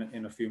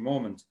in a few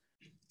moments.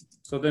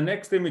 So the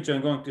next image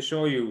I'm going to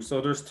show you, so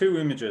there's two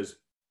images.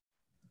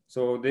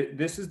 So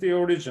this is the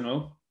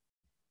original.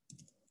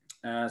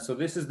 So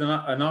this is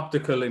an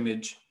optical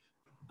image.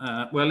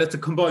 Well, it's a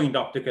combined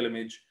optical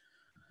image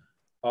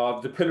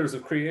of the pillars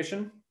of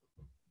creation,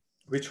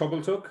 which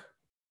Hubble took.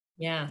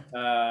 Yeah.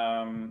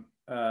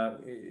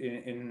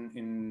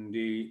 In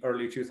the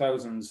early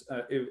 2000s,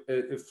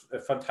 a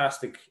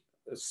fantastic,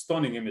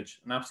 stunning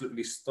image, an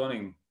absolutely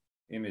stunning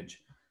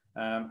image.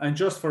 And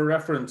just for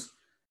reference,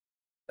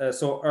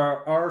 so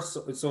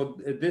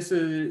this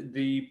is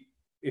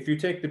if you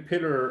take the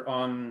pillar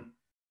on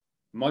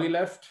my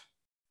left,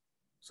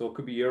 so it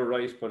could be your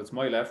right, but it's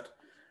my left.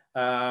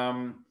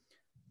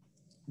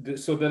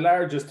 So the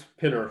largest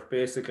pillar,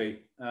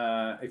 basically,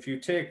 if you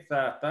take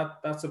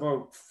that's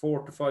about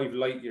 4 to 5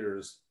 light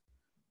years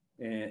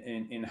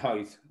in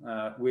height,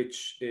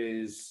 which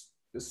is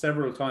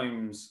several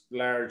times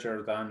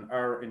larger than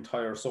our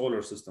entire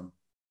solar system.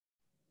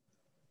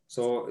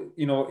 So,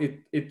 you know,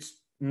 it's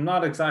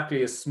not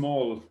exactly a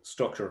small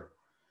structure.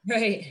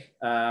 Right.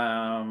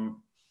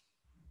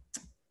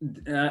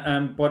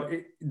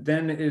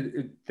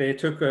 They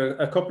took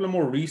a couple of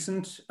more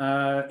recent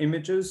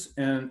images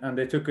and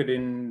they took it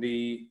in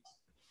the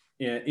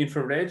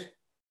infrared.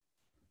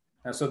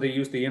 So they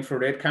used the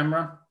infrared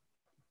camera.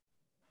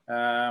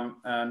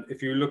 And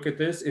if you look at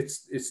this,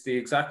 it's the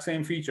exact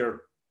same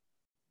feature,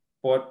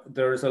 but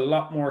there's a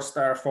lot more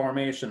star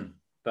formation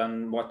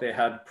than what they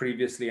had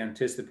previously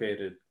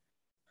anticipated.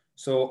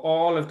 So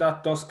all of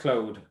that dust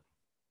cloud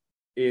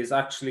is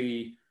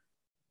actually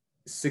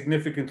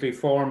significantly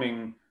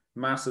forming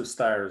massive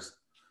stars.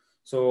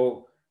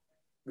 So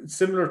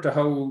similar to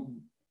how,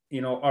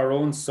 you know, our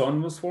own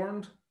sun was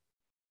formed,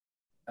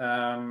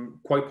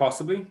 quite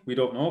possibly, we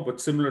don't know, but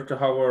similar to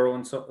how our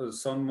own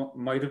sun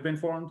might have been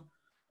formed.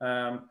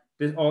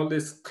 All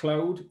this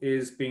cloud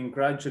is being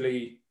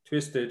gradually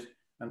twisted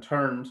and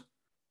turned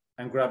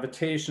and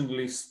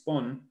gravitationally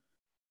spun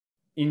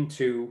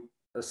into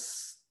a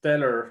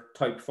stellar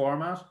type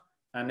format,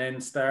 and then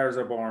stars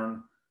are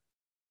born.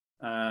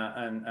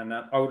 And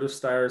out of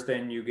stars,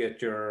 then you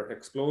get your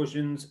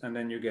explosions, and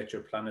then you get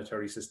your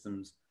planetary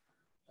systems.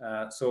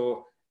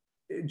 So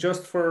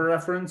just for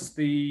reference,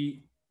 the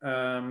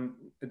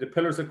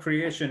pillars of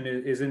creation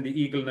is in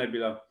the Eagle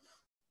Nebula,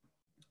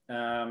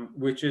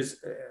 which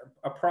is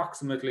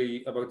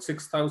approximately about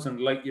 6,000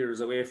 light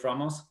years away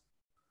from us.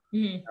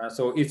 Mm-hmm.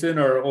 So it's in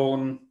our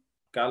own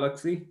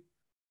galaxy.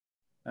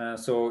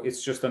 So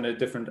it's just on a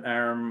different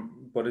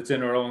arm, but it's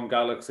in our own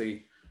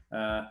galaxy.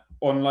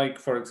 Unlike,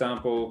 for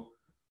example,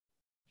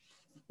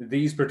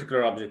 these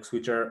particular objects,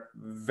 which are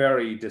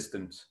very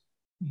distant,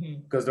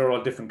 because they're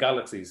all different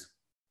galaxies.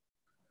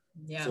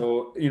 Yeah.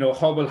 So, you know,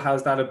 Hubble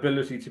has that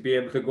ability to be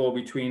able to go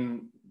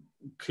between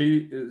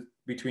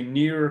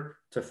near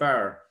to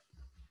far.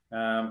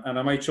 And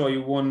I might show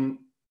you one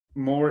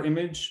more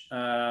image.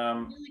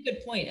 Really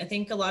good point. I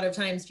think a lot of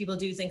times people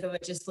do think of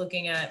it just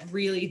looking at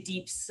really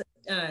deep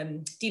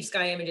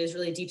sky images,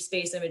 really deep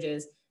space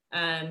images.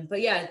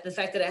 But yeah, the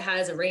fact that it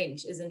has a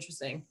range is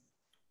interesting.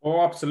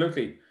 Oh,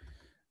 absolutely.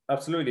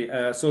 Absolutely.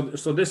 So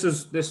this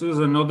was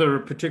another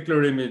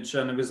particular image,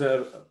 and it was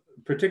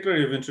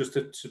particularly of interest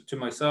to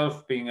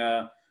myself, being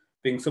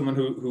someone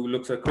who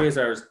looks at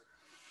quasars.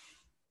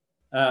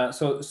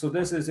 So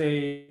this is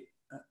a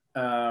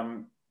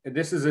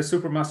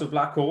supermassive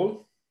black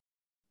hole,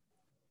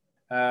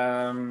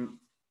 and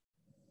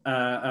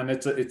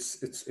it's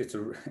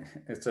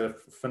a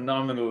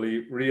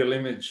phenomenally real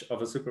image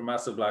of a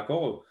supermassive black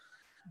hole.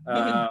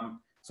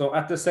 So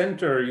at the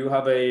center, you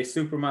have a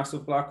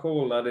supermassive black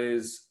hole that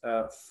is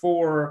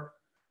 4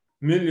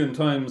 million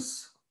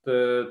times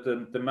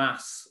the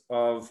mass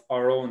of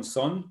our own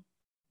sun.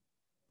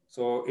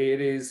 So it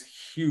is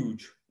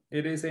huge.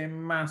 It is a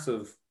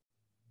massive,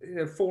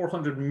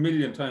 400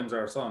 million times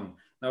our sun.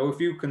 Now, if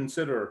you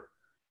consider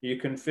you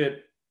can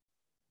fit,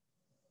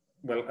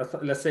 well,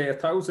 let's say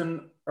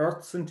 1,000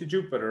 Earths into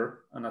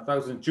Jupiter and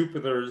 1,000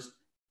 Jupiters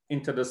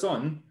into the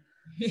sun,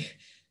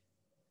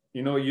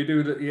 you know, you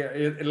do the,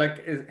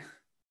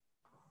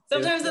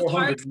 sometimes it's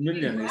hard to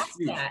grasp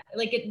that.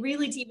 Like, it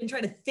really, to even try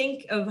to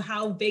think of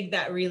how big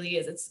that really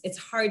is, it's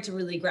hard to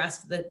really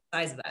grasp the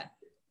size of that.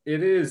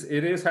 It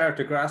is hard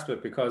to grasp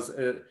it because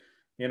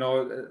you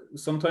know,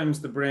 sometimes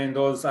the brain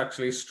does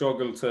actually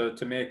struggle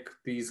to make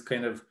these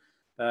kind of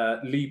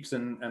leaps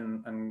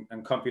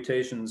and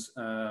computations,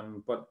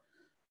 but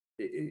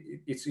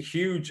it's a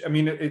huge. I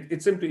mean,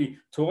 it simply,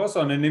 to us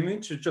on an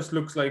image, it just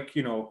looks like,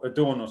 you know, a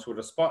donut with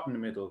a spot in the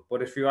middle.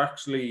 But if you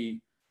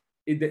actually,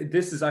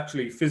 this is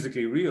actually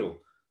physically real.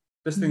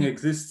 This thing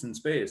exists in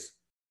space.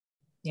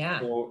 Yeah.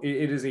 So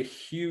it is a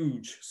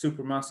huge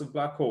supermassive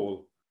black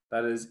hole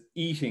that is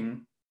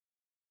eating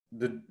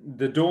the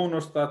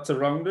donut that's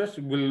around it.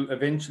 Will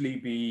eventually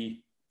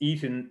be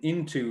eaten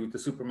into the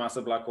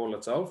supermassive black hole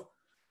itself.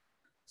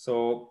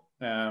 So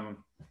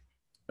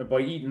by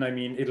eating, I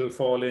mean it'll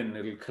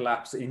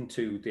collapse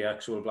into the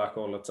actual black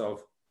hole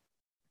itself.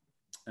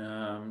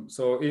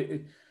 So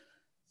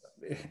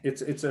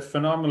it's a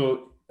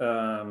phenomenal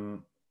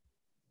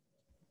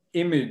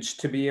image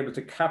to be able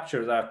to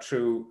capture that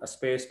through a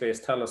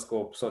space-based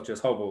telescope such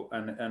as Hubble,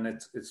 and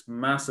it's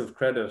massive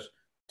credit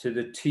to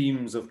the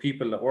teams of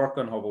people that work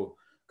on Hubble,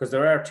 because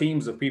there are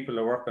teams of people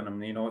that work on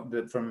them. You know,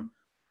 from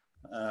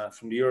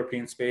the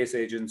European Space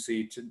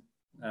Agency to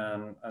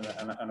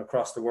and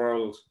across the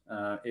world.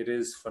 It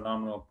is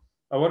phenomenal.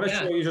 I want to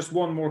show you just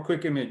one more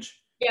quick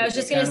image. Yeah, I was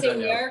just going to say,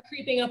 we are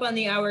creeping up on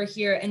the hour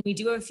here, and we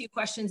do have a few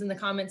questions in the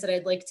comments that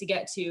I'd like to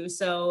get to.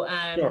 So,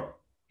 sure.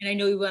 And I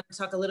know we want to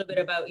talk a little bit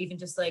about even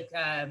just like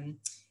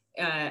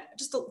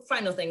just the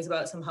final things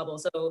about some Hubble.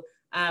 So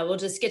we'll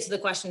just get to the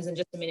questions in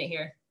just a minute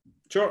here.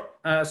 Sure.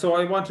 So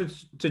I wanted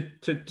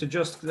to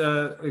just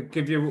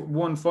give you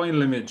one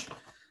final image.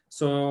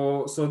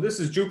 So this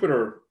is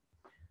Jupiter.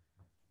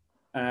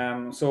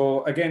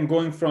 So again,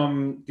 going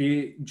from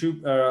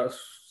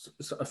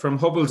from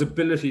Hubble's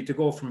ability to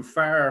go from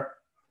far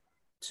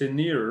to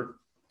near.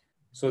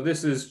 So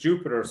this is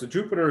Jupiter. So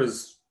Jupiter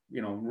is,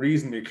 you know,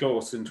 reasonably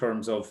close in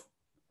terms of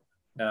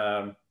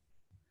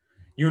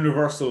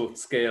universal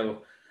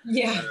scale.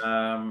 Yeah.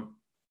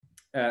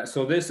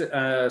 So this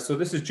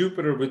is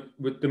Jupiter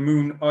with the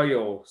moon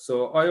Io.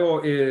 So Io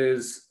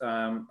is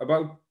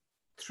about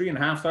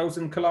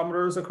 3,500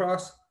 kilometers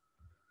across.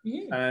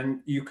 Mm-hmm.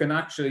 And you can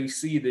actually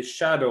see the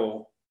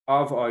shadow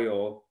of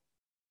Io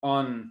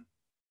on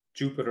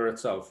Jupiter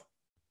itself.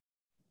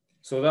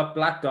 So that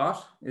black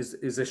dot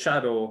is a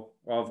shadow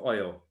of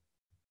Io.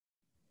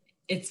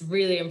 It's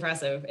really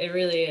impressive. It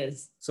really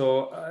is.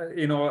 So,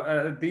 you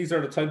know, these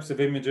are the types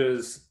of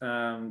images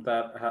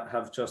that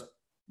have just,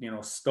 you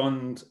know,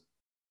 stunned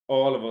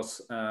all of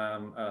us,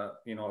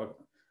 you know,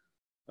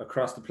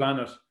 across the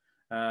planet.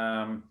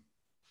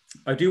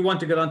 I do want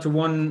to get on to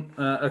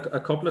a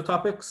couple of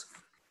topics.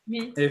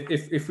 Mm-hmm.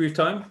 If we have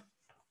time.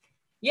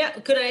 Yeah,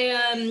 could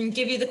I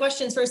give you the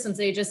questions first, since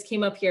they just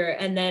came up here,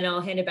 and then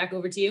I'll hand it back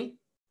over to you?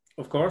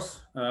 Of course.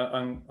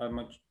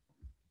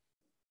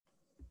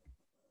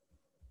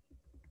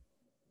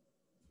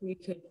 We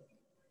could.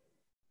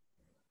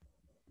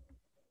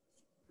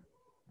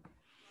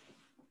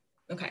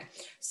 Okay,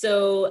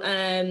 so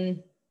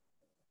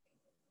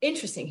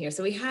interesting here.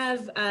 So we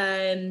have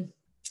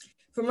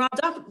from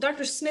Rob,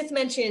 Dr. Smith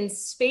mentioned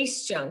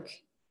space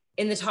junk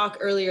in the talk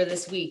earlier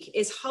this week.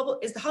 Is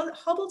the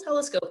Hubble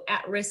telescope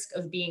at risk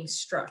of being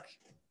struck?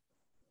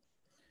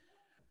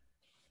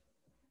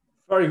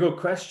 Very good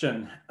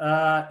question.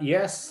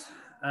 Yes,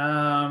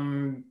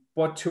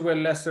 but to a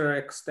lesser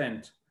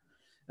extent.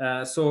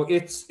 So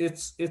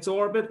its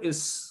orbit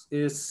is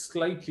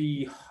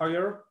slightly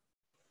higher.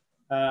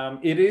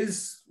 It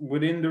is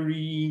within the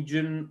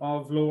region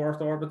of low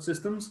Earth orbit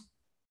systems.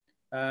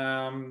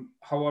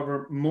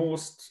 However,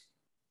 most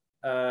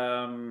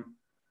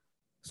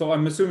so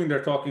I'm assuming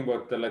they're talking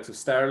about the likes of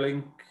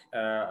Starlink,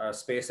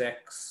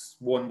 SpaceX,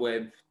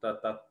 OneWeb,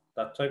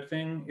 that type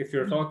thing. If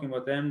you're talking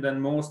about them, then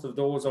most of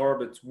those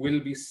orbits will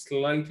be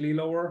slightly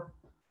lower.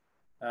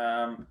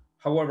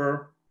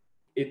 However,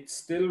 it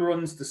still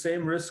runs the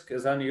same risk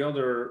as any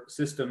other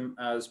system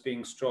as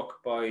being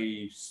struck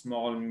by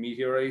small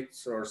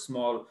meteorites or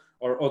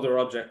other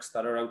objects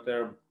that are out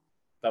there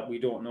that we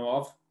don't know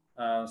of.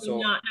 So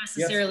not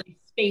necessarily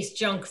space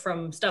junk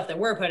from stuff that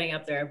we're putting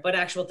up there, but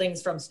actual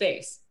things from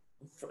space.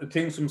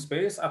 Things from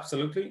space,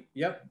 absolutely.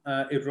 Yep.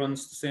 It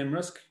runs the same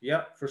risk.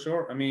 Yeah, for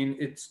sure. I mean,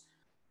 it's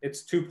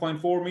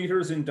 2.4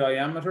 meters in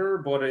diameter,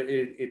 but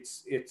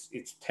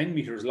it's 10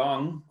 meters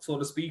long, so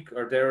to speak,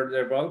 or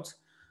thereabouts.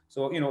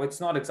 So, you know, it's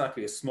not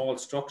exactly a small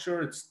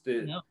structure. It's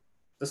the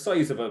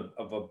size of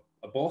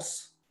a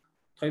bus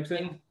type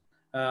thing.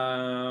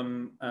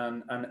 And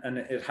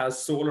it has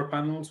solar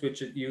panels,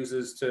 which it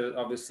uses to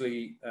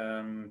obviously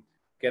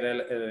get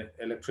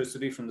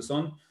electricity from the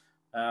sun.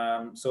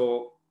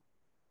 So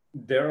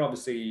they're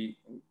obviously,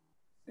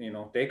 you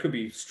know, they could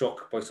be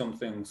struck by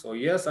something. So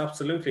yes,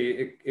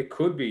 absolutely, it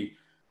could be.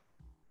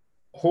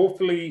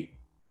 Hopefully,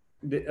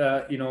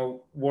 you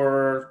know,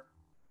 we're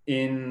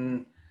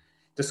in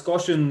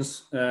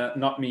discussions,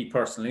 not me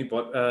personally,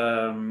 but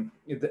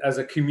as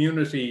a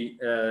community,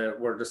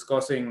 we're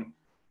discussing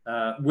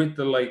with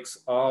the likes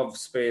of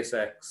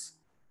SpaceX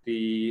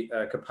the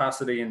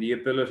capacity and the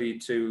ability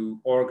to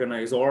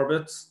organize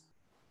orbits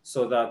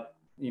so that,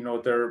 you know,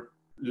 they're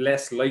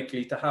less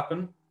likely to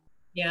happen.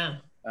 Yeah.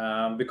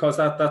 Because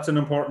that's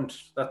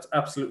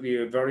absolutely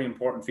a very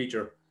important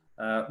feature.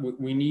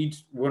 We need,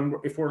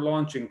 if we're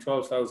launching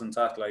 12,000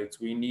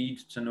 satellites, we need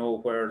to know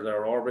where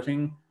they're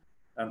orbiting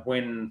and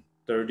when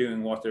they're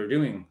doing what they're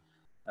doing,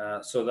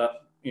 so that,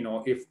 you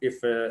know,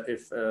 if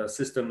a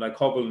system like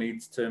Hubble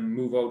needs to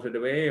move out of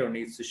the way or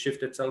needs to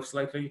shift itself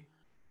slightly,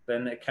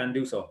 then it can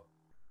do so.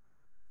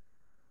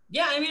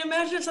 Yeah, I mean,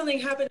 imagine if something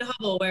happened to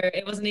Hubble where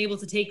it wasn't able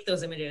to take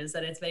those images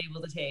that it's been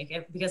able to take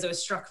because it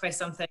was struck by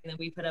something that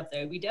we put up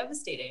there. It'd be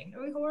devastating. It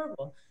would be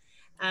horrible.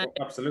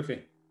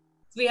 Absolutely.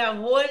 We have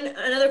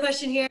another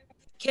question here.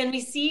 Can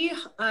we see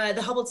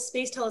the Hubble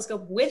Space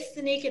Telescope with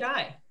the naked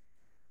eye?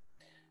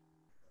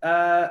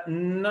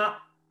 Not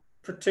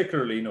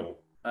particularly, no.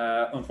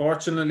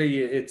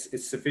 Unfortunately,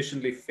 it's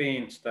sufficiently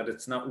faint that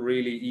it's not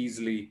really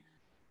easily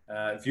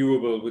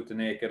viewable with the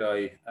naked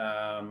eye.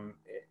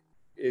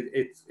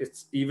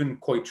 It's even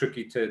quite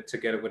tricky to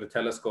get it with a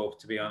telescope,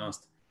 to be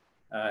honest.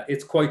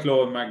 It's quite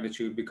low in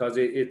magnitude because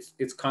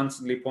it's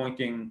constantly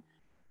pointing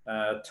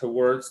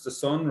towards the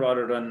sun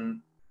rather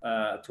than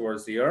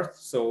towards the Earth.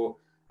 So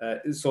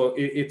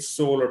its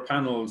solar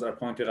panels are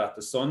pointed at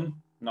the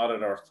sun, not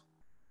at Earth.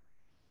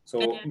 So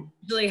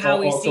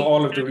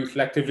all of the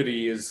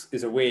reflectivity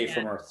is away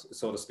from Earth,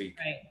 so to speak.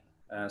 Right.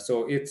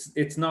 So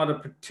it's not a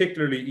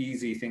particularly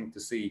easy thing to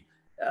see.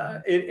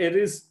 It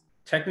is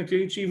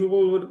technically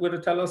achievable with a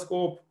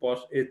telescope,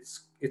 but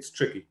it's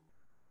tricky.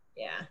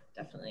 Yeah,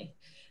 definitely.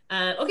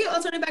 Okay,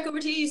 I'll turn it back over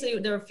to you. So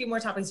there are a few more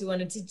topics we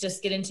wanted to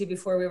just get into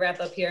before we wrap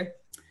up here.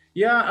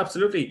 Yeah,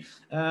 absolutely.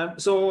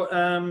 What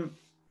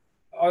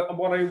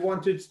I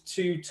wanted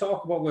to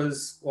talk about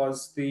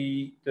was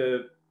the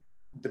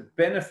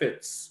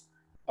benefits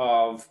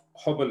of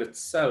Hubble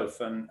itself,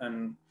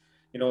 and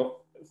you know,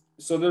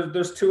 so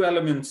there's two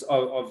elements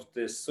of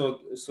this. So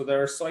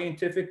there are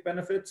scientific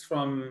benefits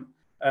from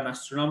an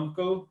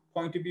astronomical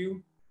point of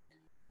view,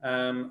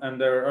 and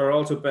there are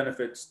also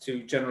benefits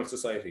to general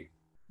society,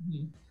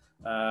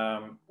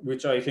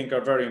 which I think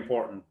are very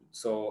important.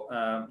 So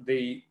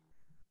the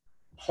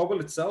Hubble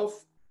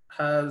itself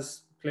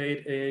has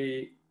played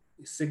a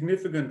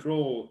significant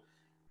role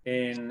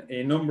in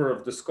a number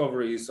of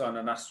discoveries on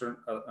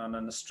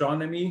an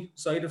astronomy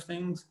side of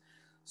things.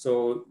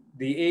 So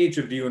the age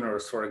of the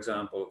universe, for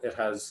example, it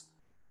has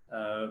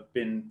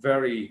been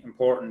very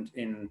important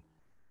in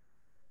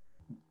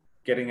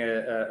getting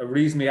a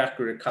reasonably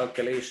accurate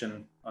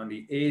calculation on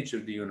the age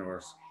of the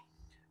universe,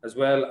 as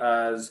well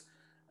as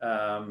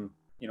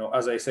you know,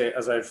 as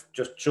I've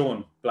just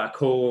shown, black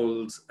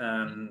holes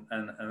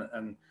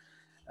and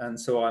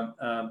so on,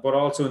 but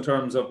also in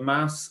terms of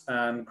mass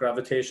and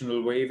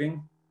gravitational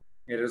waving.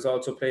 It has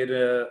also played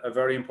a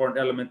very important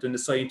element in the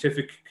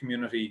scientific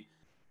community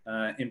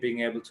in being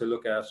able to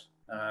look at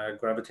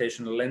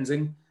gravitational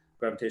lensing,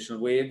 gravitational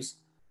waves.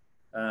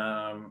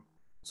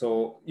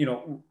 So, you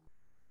know,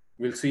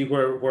 we'll see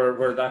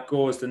where that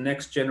goes. The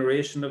next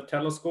generation of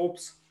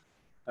telescopes.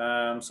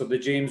 So the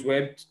James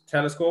Webb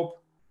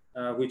Telescope,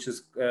 which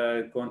is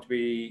going to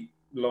be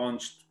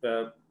launched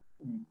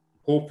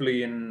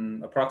hopefully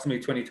in approximately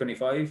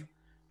 2025.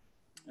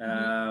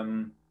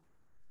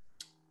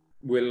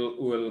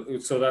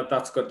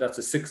 That's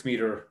a 6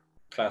 meter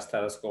class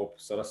telescope.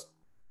 So that's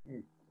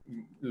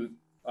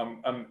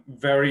I'm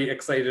very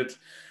excited.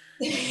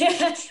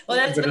 Well,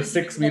 that's with a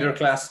 6 meter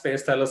class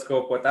space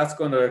telescope. What that's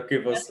going to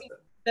give us.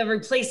 The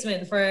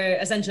replacement for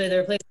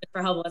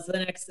Hubble. So the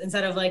next,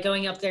 instead of like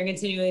going up there and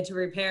continuing to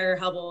repair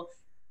Hubble,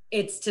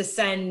 it's to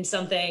send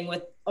something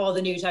with all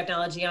the new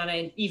technology on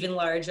it, even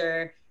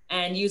larger,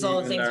 and use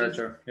all the things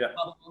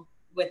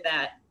with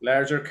that.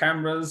 Larger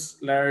cameras,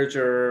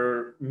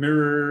 larger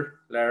mirror,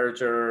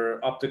 larger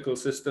optical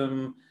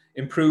system,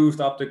 improved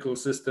optical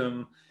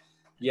system.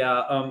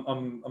 Yeah,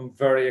 I'm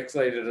very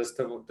excited as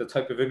to the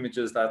type of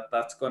images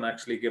that's going to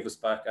actually give us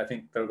back. I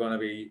think they're going to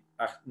be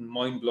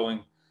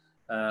mind-blowing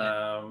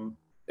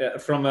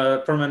from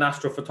an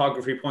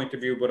astrophotography point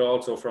of view, but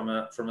also from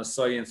a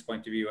science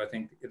point of view. I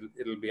think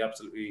it'll be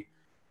absolutely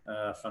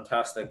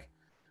fantastic.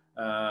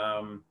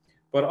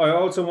 But I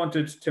also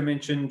wanted to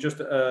mention just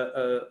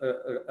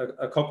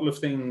a couple of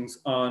things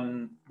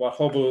on what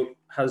Hubble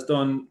has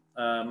done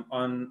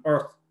on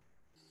Earth.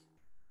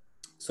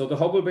 So the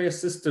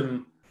Hubble-based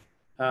system,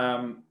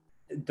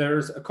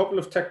 there's a couple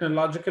of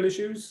technological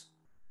issues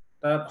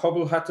that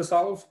Hubble had to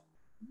solve.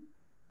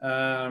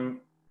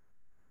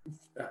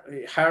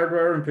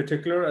 Hardware in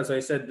particular, as I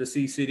said, the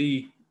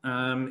CCD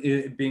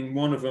being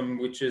one of them,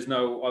 which is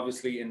now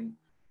obviously in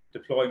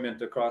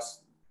deployment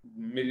across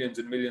millions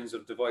and millions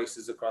of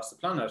devices across the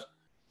planet.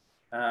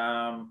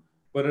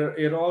 But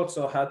it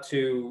also had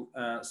to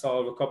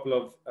solve a couple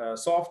of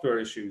software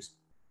issues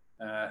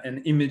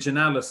and image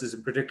analysis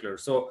in particular.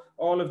 So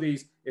all of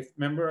these, if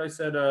remember I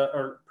said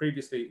or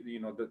previously, you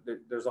know,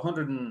 there's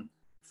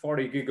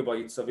 140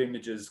 gigabytes of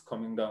images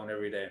coming down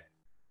every day.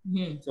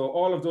 Mm-hmm. So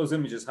all of those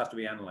images have to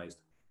be analyzed.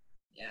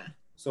 Yeah.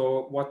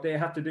 So what they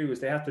have to do is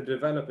they have to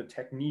develop a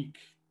technique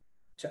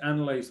to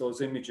analyze those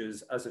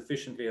images as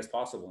efficiently as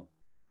possible.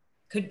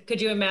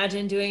 Could you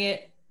imagine doing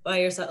it by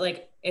yourself?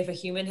 Like if a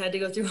human had to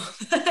go through all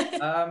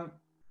that?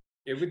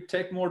 It would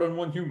take more than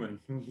one human.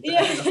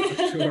 Yeah,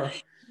 for sure.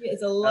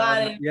 It's a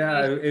lot of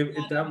yeah,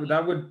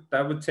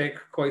 that would take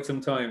quite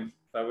some time.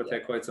 That would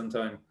take quite some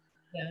time.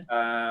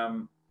 Yeah.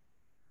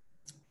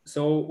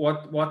 So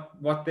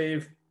what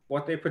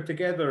they put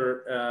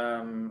together,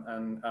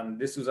 and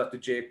this was at the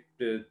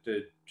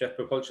Jet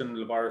Propulsion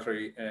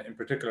Laboratory in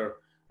particular,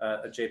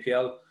 at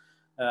JPL,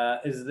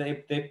 is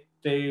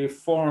they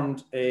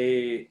formed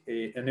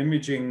an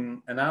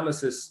imaging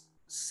analysis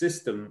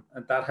system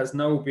that has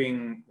now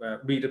been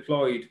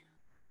redeployed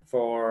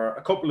for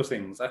a couple of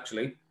things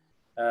actually.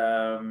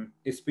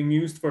 It's being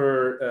used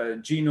for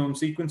genome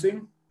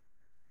sequencing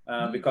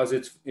because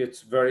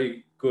it's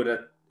very good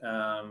at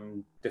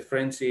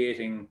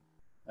differentiating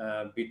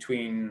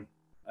between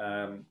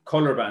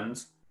color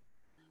bands,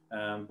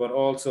 but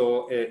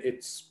also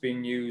it's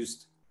been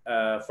used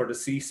for the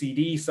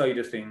CCD side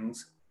of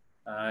things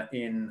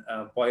in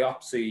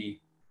biopsy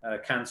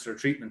cancer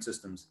treatment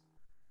systems.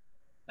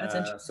 That's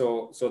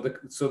interesting.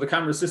 So the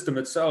camera system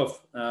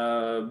itself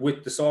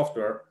with the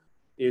software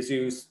is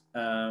used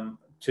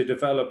to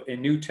develop a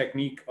new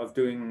technique of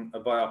doing a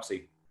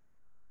biopsy.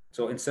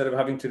 So instead of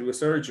having to do a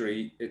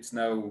surgery, it's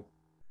now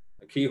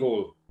a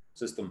keyhole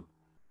system.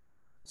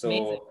 So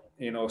amazing.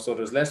 You know, so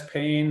there's less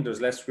pain, there's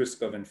less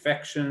risk of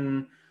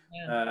infection.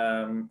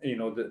 Yeah. You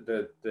know,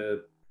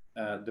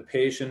 the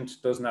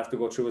patient doesn't have to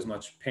go through as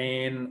much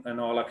pain and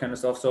all that kind of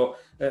stuff. So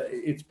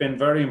it's been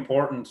very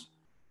important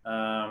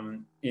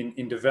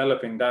in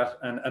developing that,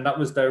 and that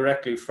was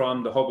directly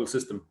from the Hubble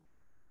system.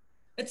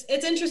 It's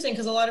interesting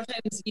because a lot of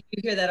times you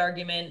hear that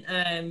argument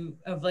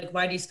of like,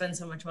 why do you spend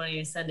so much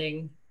money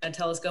sending a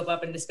telescope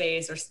up into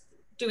space or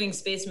doing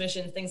space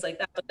missions, things like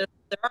that? But there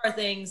are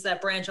things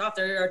that branch off.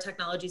 There are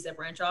technologies that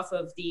branch off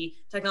of the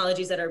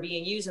technologies that are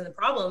being used and the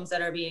problems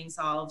that are being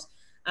solved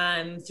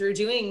through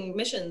doing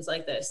missions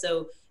like this.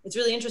 So it's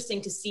really interesting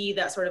to see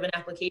that sort of an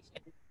application.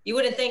 You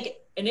wouldn't think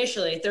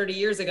initially 30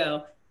 years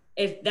ago,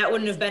 if that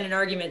wouldn't have been an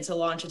argument to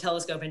launch a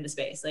telescope into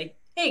space. Like,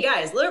 hey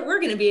guys, we're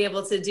going to be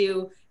able to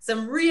do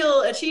some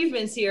real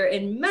achievements here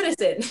in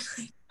medicine.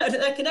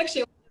 That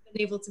connection would have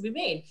been able to be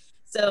made.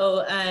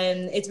 So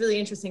it's really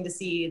interesting to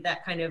see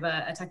that kind of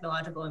a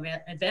technological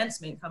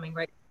advancement coming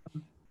right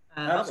from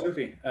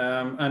absolutely.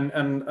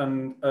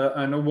 And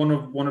I know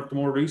one of the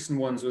more recent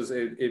ones was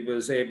it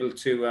was able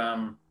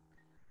to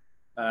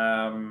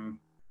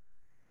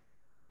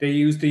they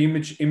used the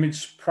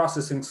image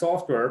processing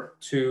software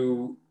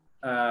to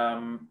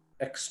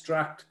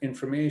extract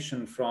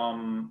information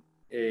from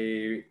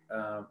a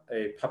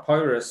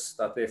papyrus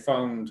that they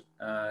found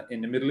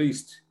in the Middle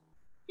East.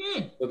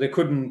 So they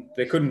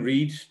couldn't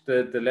read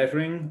the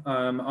lettering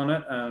on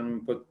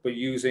it, but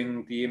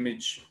using the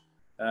image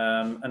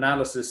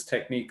analysis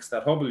techniques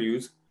that Hubble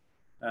used,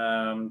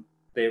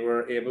 they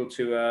were able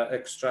to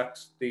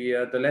extract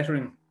the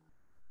lettering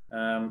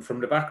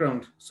from the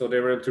background, so they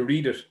were able to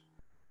read it.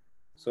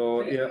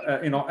 So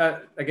you know,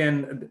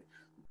 again,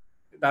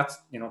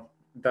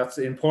 that's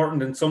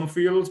important in some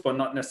fields, but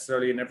not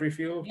necessarily in every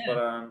field. Yeah.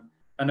 But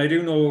and I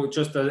do know,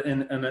 just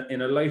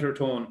in a lighter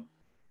tone,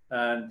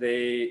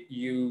 they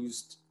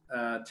used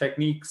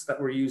techniques that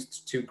were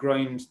used to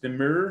grind the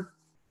mirror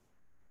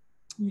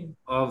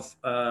of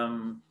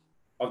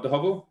the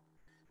Hubble.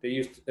 They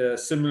used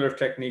similar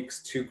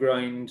techniques to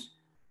grind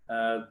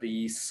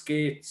the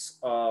skates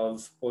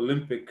of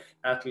Olympic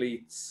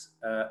athletes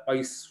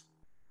ice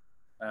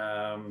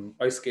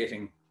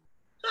skating.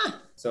 Huh.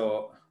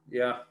 So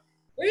yeah.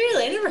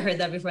 Really? I never heard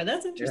that before.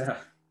 That's interesting. Yeah.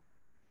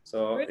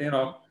 So, really? You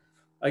know,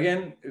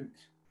 again,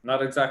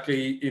 not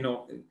exactly, you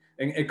know,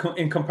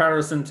 in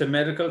comparison to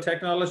medical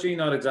technology,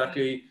 not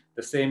exactly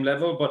the same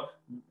level, but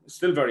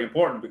still very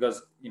important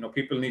because, you know,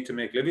 people need to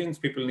make livings.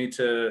 People need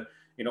to,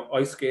 you know,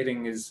 ice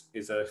skating is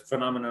a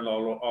phenomenon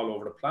all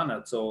over the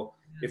planet. So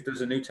if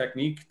there's a new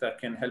technique that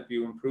can help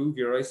you improve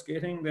your ice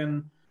skating,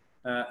 then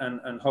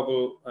and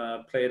Hubble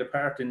played a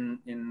part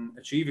in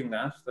achieving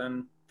that,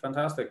 then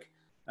fantastic.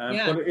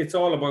 But it's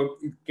all about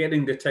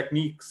getting the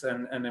techniques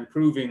and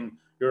improving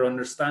your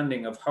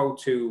understanding of how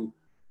to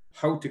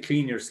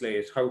clean your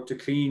slate, how to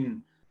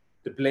clean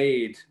the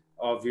blade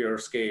of your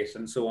skate,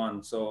 and so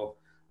on. So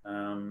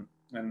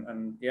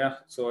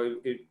so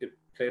it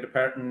played a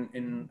part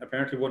in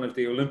apparently one of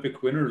the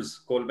Olympic winners,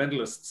 gold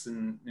medalists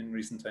in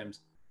recent times,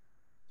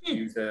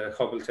 use the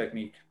Hubble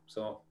technique.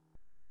 So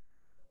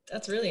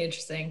that's really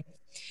interesting.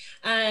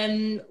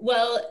 We're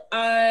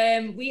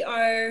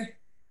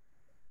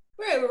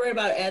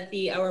about at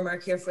the hour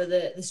mark here for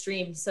the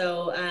stream.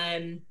 So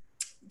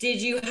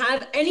did you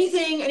have any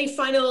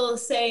final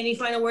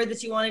word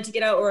that you wanted to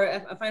get out, or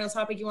a final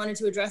topic you wanted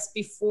to address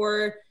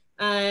before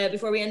we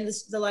end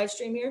the live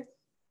stream here?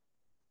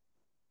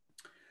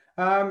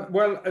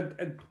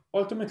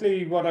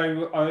 Ultimately, what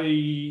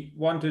I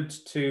wanted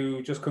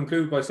to just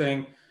conclude by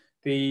saying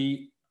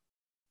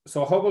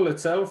so Hubble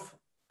itself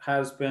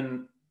has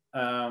been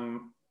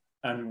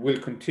and will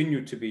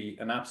continue to be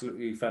an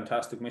absolutely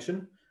fantastic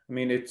mission. I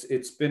mean,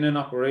 it's been in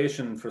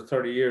operation for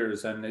 30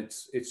 years, and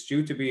it's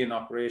due to be in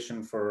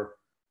operation for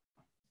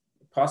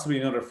possibly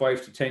another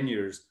 5 to 10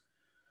 years.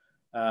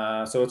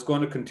 So it's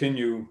going to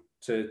continue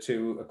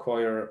to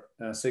acquire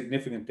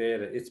significant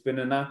data. It's been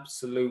an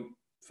absolute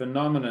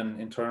phenomenon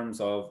in terms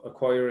of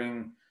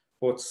acquiring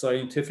both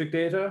scientific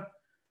data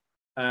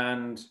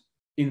and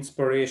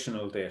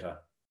inspirational data.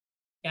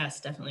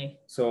 Yes, definitely.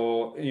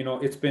 So,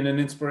 it's been an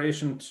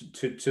inspiration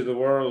to the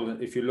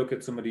world. If you look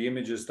at some of the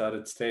images that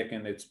it's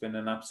taken, it's been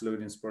an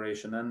absolute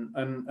inspiration.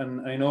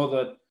 And I know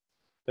that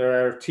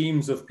there are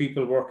teams of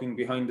people working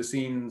behind the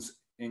scenes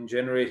in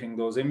generating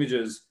those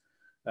images,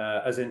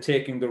 as in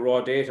taking the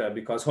raw data,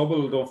 because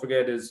Hubble, don't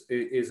forget,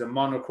 is a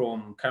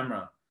monochrome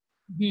camera.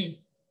 Mm-hmm.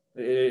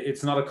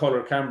 It's not a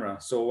color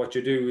camera. So what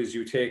you do is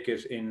you take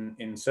it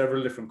in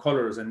several different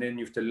colors, and then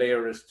you have to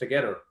layer it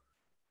together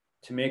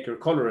to make your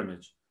color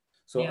image.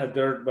 So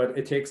but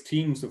it takes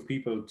teams of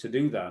people to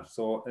do that.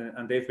 So,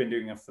 and they've been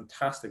doing a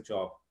fantastic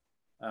job,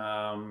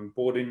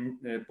 both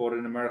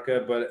in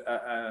America, but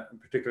in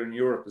particular in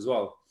Europe as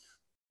well.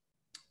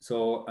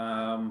 So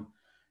I'm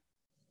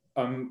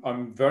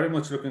very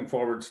much looking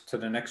forward to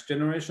the next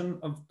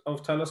generation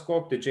of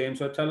telescope, the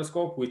James Webb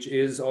Telescope, which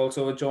is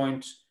also a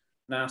joint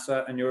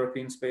NASA and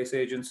European Space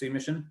Agency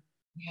mission.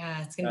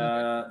 Yeah, it's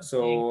gonna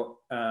be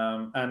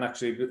and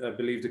actually, I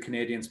believe the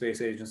Canadian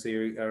Space Agency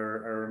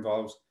are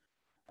involved.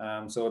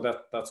 So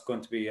that's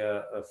going to be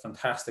a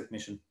fantastic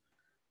mission.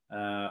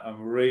 I'm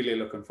really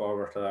looking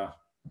forward to that.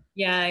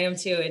 Yeah, I am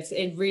too.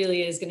 It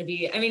really is going to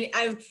be. I mean,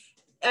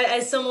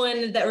 as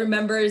someone that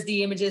remembers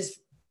the images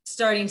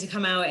starting to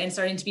come out and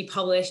starting to be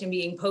published and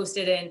being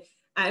posted, and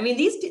I mean,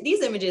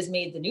 these images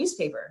made the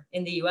newspaper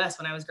in the U.S.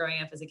 when I was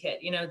growing up as a kid.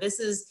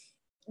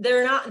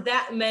 There are not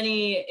that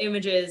many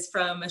images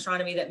from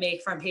astronomy that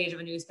make front page of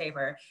a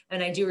newspaper.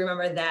 And I do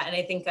remember that. And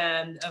I think,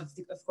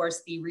 of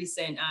course, the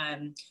recent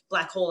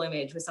black hole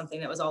image was something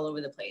that was all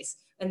over the place.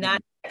 And that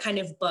kind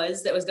of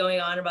buzz that was going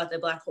on about the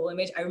black hole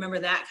image, I remember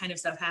that kind of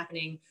stuff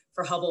happening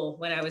for Hubble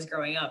when I was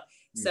growing up.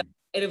 So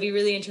it'll be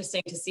really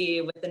interesting to see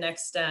with the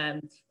next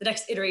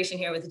iteration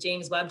here with the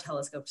James Webb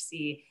Telescope, to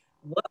see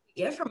what we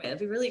get from it. It'll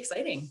be really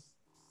exciting.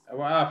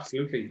 Well,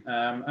 absolutely.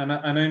 And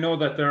I know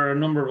that there are a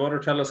number of other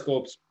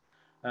telescopes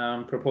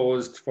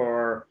proposed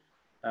for,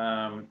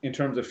 in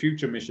terms of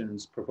future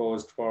missions,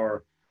 proposed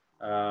for,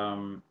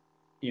 in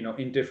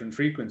different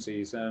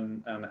frequencies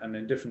and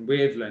in different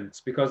wavelengths,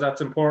 because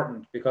that's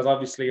important, because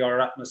obviously our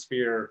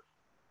atmosphere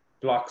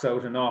blocks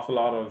out an awful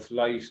lot of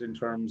light in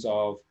terms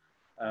of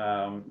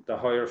the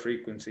higher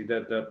frequency,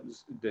 the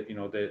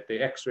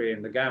X-ray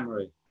and the gamma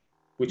ray,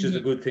 which is a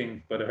good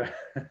thing, but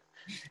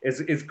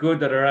it's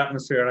good that our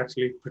atmosphere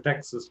actually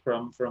protects us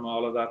from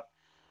all of that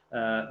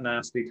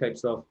nasty type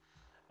stuff.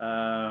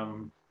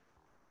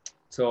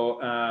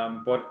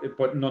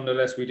 But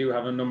nonetheless, we do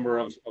have a number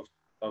of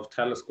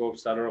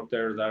telescopes that are up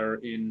there that are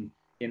in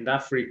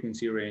that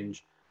frequency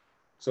range.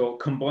 So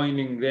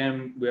combining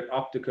them with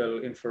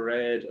optical,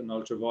 infrared, and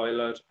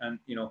ultraviolet, and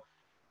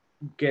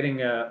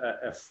getting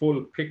a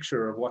full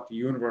picture of what the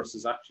universe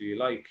is actually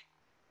like,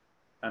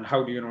 and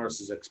how the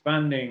universe is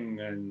expanding,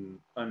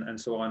 and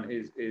so on,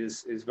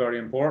 is very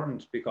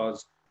important,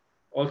 because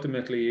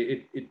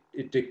ultimately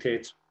it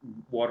dictates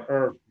what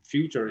our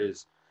future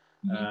is.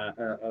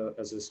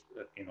 As a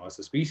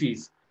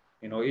species.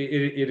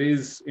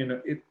 It's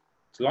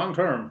long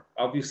term.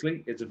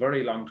 Obviously, it's a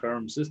very long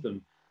term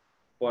system,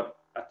 but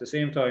at the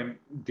same time,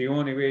 the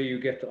only way you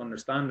get to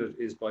understand it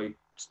is by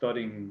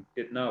studying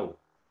it now.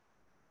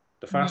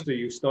 The faster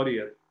you study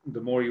it, the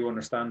more you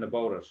understand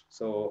about it.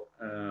 So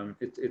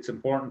it's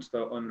important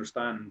to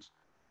understand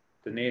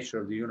the nature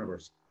of the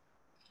universe.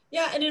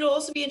 Yeah, and it'll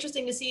also be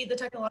interesting to see the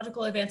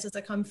technological advances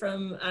that come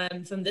from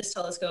this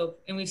telescope.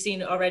 And we've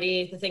seen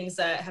already the things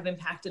that have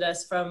impacted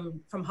us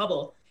from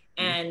Hubble.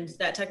 And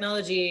that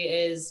technology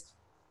is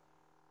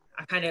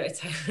it's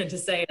hard to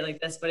say it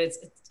like this, but it's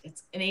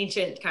an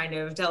ancient kind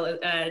of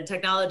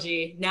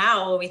technology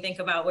now when we think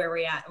about where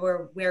we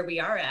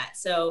are at.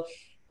 So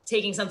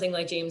taking something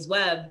like James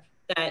Webb,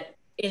 that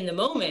in the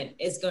moment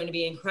is going to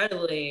be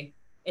incredibly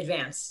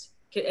advanced,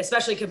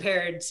 especially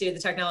compared to the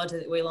technology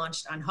that we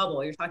launched on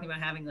Hubble. You're talking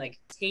about having like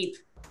tape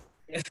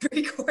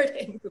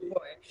recording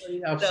before.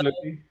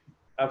 Absolutely.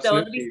 So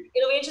Absolutely.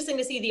 it'll be interesting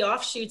to see the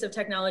offshoots of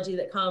technology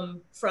that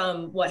come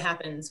from what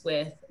happens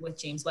with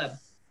James Webb.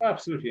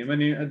 Absolutely. I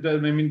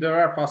mean, there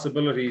are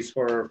possibilities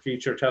for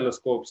future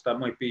telescopes that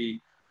might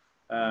be.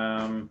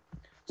 There's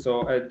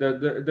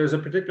a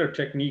particular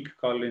technique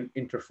called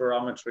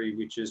interferometry,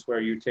 which is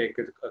where you take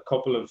a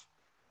couple of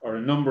or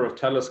a number of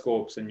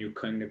telescopes and you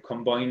kind of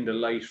combine the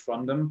light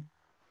from them.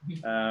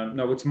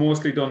 Now it's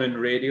mostly done in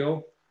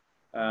radio,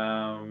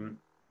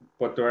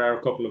 but there are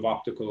a couple of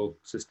optical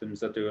systems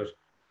that do it.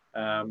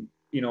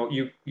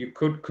 You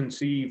could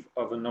conceive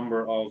of a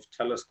number of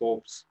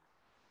telescopes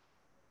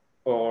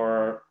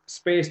or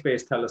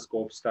space-based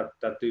telescopes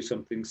that do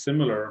something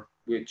similar,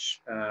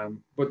 which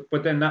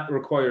but then that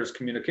requires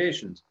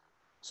communications.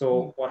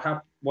 So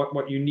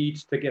what you need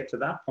to get to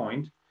that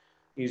point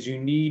is you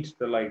need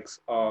the likes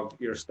of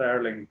your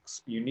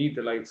Starlinks, you need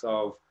the likes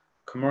of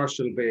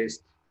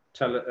commercial-based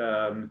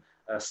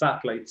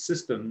satellite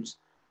systems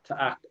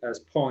to act as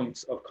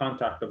points of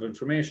contact of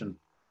information,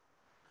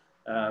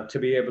 to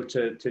be able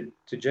to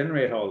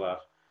generate all that.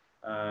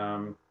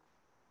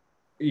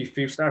 If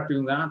you start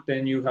doing that,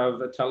 then you have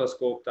a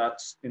telescope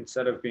that's,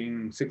 instead of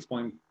being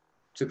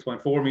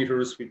 6.4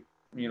 meters,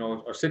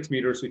 or 6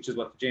 meters, which is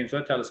what the James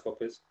Webb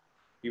Telescope is,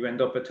 you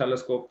end up a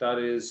telescope that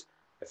is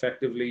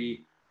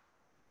effectively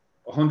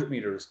 100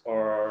 meters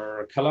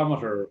or a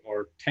kilometer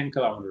or 10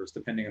 kilometers,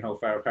 depending on how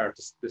far apart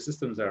the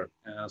systems are.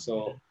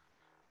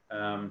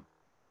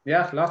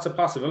 Yeah, lots of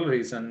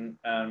possibilities, and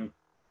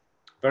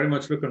very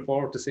much looking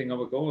forward to seeing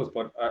how it goes.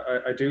 But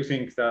I do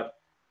think that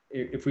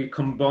if we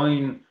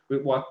combine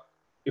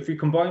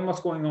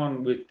what's going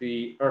on with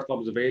the Earth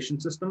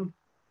observation system,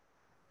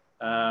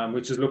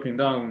 which is looking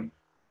down,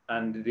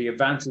 and the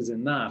advances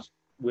in that,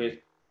 with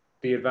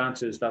the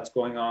advances that's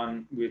going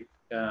on with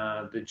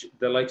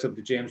the likes of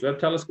the James Webb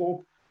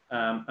Telescope,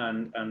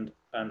 and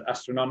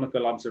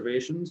astronomical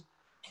observations,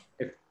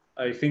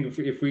 I think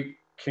if we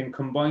can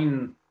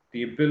combine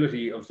the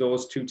ability of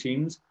those two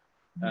teams,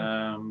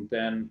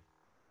 then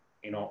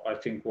I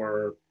think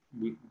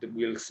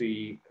we'll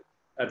see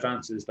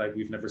advances like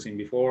we've never seen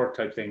before,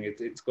 type thing.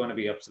 It's going to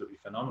be absolutely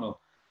phenomenal.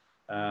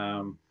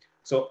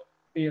 So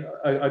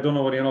I don't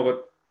know what you know,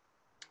 but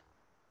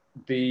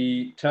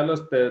the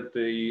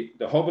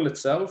Hubble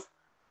itself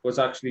was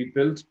actually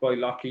built by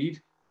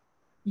Lockheed.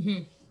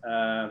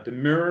 The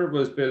mirror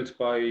was built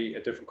by a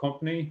different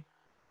company,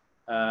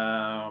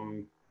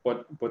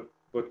 but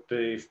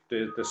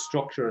the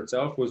structure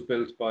itself was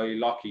built by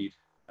Lockheed.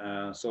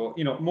 So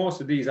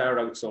most of these are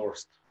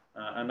outsourced,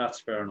 and that's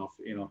fair enough.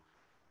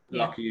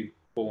 Lockheed,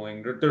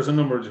 Boeing. There's a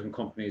number of different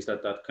companies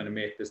that kind of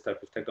make this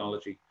type of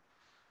technology.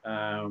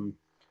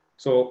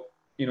 So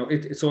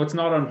it's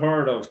not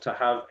unheard of to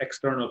have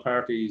external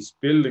parties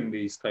building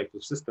these type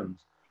of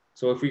systems.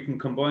 So if we can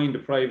combine the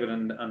private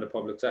and the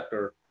public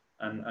sector,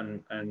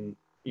 and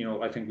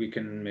I think we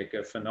can make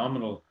a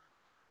phenomenal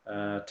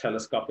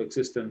telescopic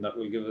system that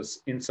will give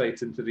us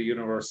insights into the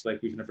universe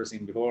like we've never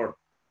seen before.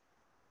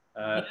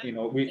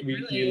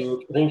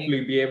 We'll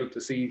hopefully be able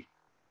to see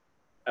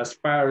as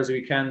far as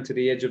we can to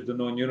the edge of the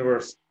known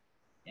universe,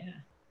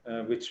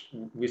 which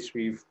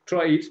we've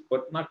tried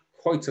but not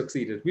quite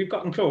succeeded. We've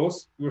gotten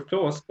close. We're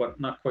close, but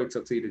not quite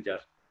succeeded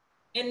yet.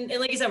 And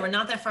like you said, we're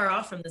not that far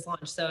off from this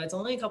launch, so it's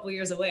only a couple of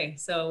years away.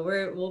 So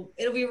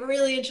it'll be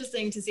really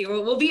interesting to see.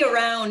 We'll be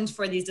around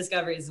for these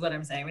discoveries, is what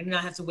I'm saying. We do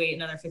not have to wait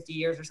another 50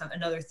 years or something,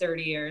 another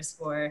 30 years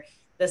for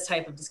this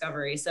type of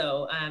discovery.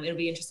 So it'll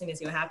be interesting to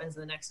see what happens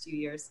in the next few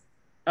years.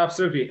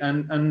 Absolutely,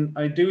 and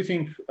I do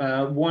think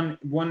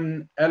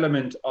one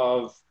element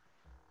of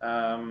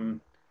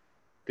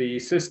the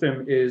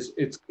system is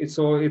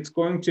it's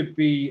going to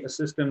be a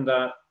system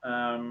that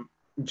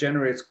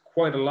generates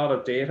quite a lot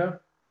of data.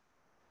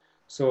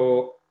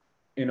 So,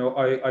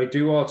 I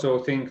do also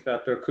think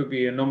that there could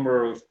be a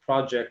number of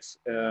projects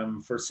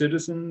for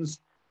citizens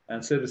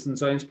and citizen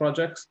science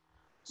projects.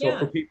 So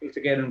for people to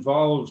get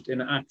involved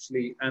in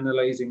actually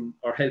analyzing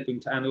or helping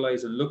to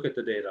analyze and look at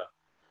the data,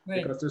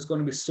 because there's going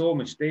to be so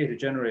much data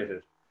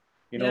generated.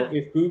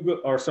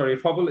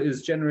 If Hubble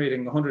is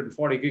generating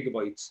 140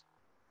 gigabytes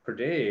per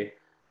day,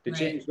 the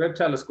James Webb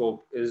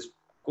Telescope is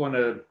going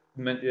to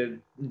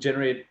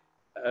generate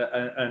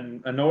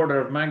an order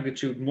of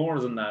magnitude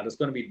more than that. It's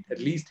going to be at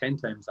least 10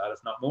 times that,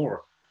 if not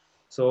more.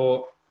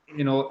 So,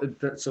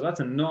 so that's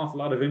an awful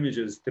lot of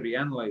images to be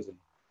analyzing.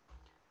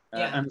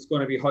 And it's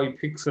going to be high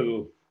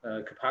pixel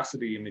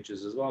capacity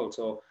images as well.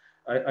 So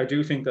I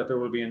do think that there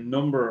will be a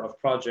number of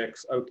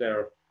projects out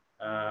there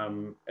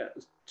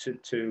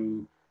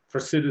for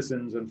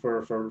citizens and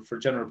for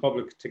general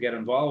public to get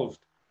involved,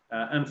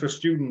 and for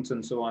students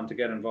and so on to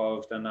get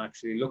involved and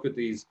actually look at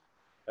these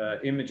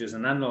images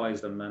and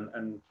analyze them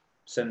and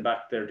send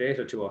back their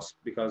data to us,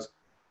 because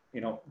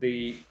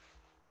the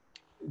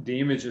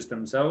images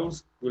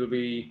themselves will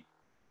be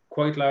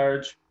quite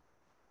large,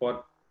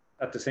 but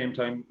at the same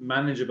time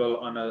manageable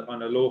on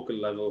a local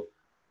level,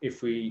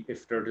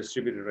 if they're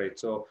distributed right.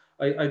 So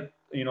I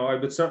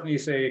would certainly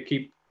say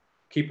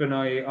keep an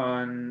eye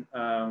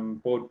on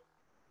both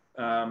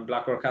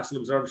Blackrock Castle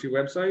Observatory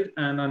website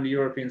and on the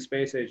European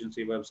Space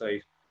Agency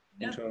website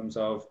in terms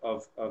of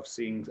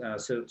seeing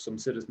some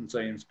citizen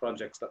science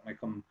projects that might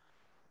come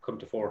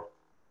to fore.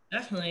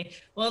 Definitely.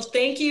 Well,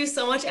 thank you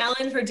so much,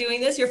 Alan, for doing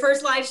this. Your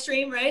first live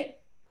stream, right?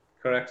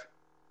 Correct.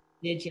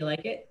 Did you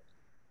like it?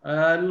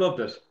 I loved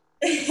it.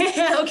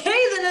 Okay,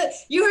 then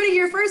you heard it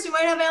here first. We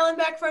might have Alan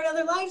back for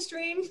another live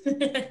stream.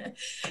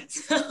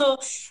 So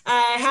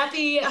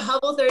happy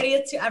Hubble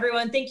 30th to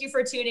everyone. Thank you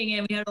for tuning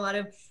in. We had a lot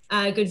of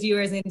good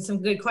viewers and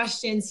some good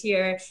questions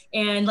here.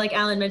 And like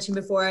Alan mentioned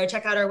before,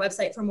 check out our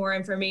website for more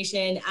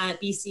information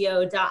at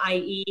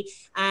bco.ie.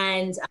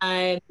 And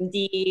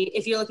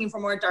if you're looking for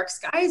more Dark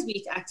Skies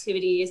Week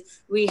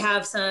activities, we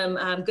have some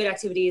good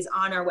activities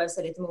on our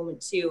website at the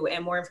moment too,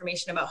 and more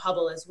information about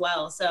Hubble as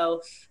well.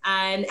 So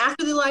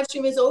after the live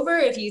stream is over,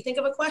 if you think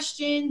of a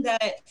question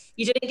that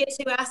you didn't get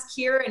to ask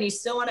here and you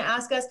still want to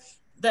ask us,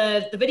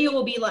 the video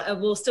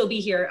will still be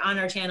here on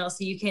our channel,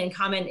 so you can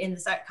comment in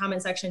the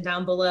comment section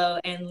down below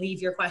and leave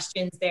your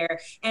questions there,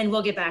 and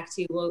we'll get back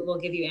to you. We'll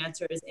give you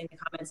answers in the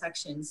comment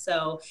section.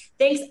 So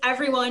thanks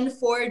everyone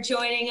for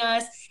joining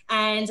us,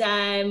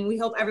 and we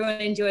hope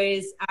everyone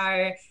enjoys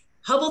our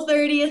Hubble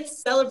 30th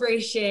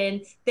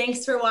celebration.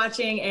 Thanks for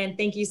watching, and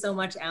thank you so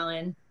much,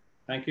 Alan.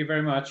 Thank you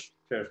very much.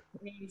 Cheers.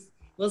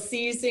 We'll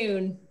see you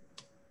soon.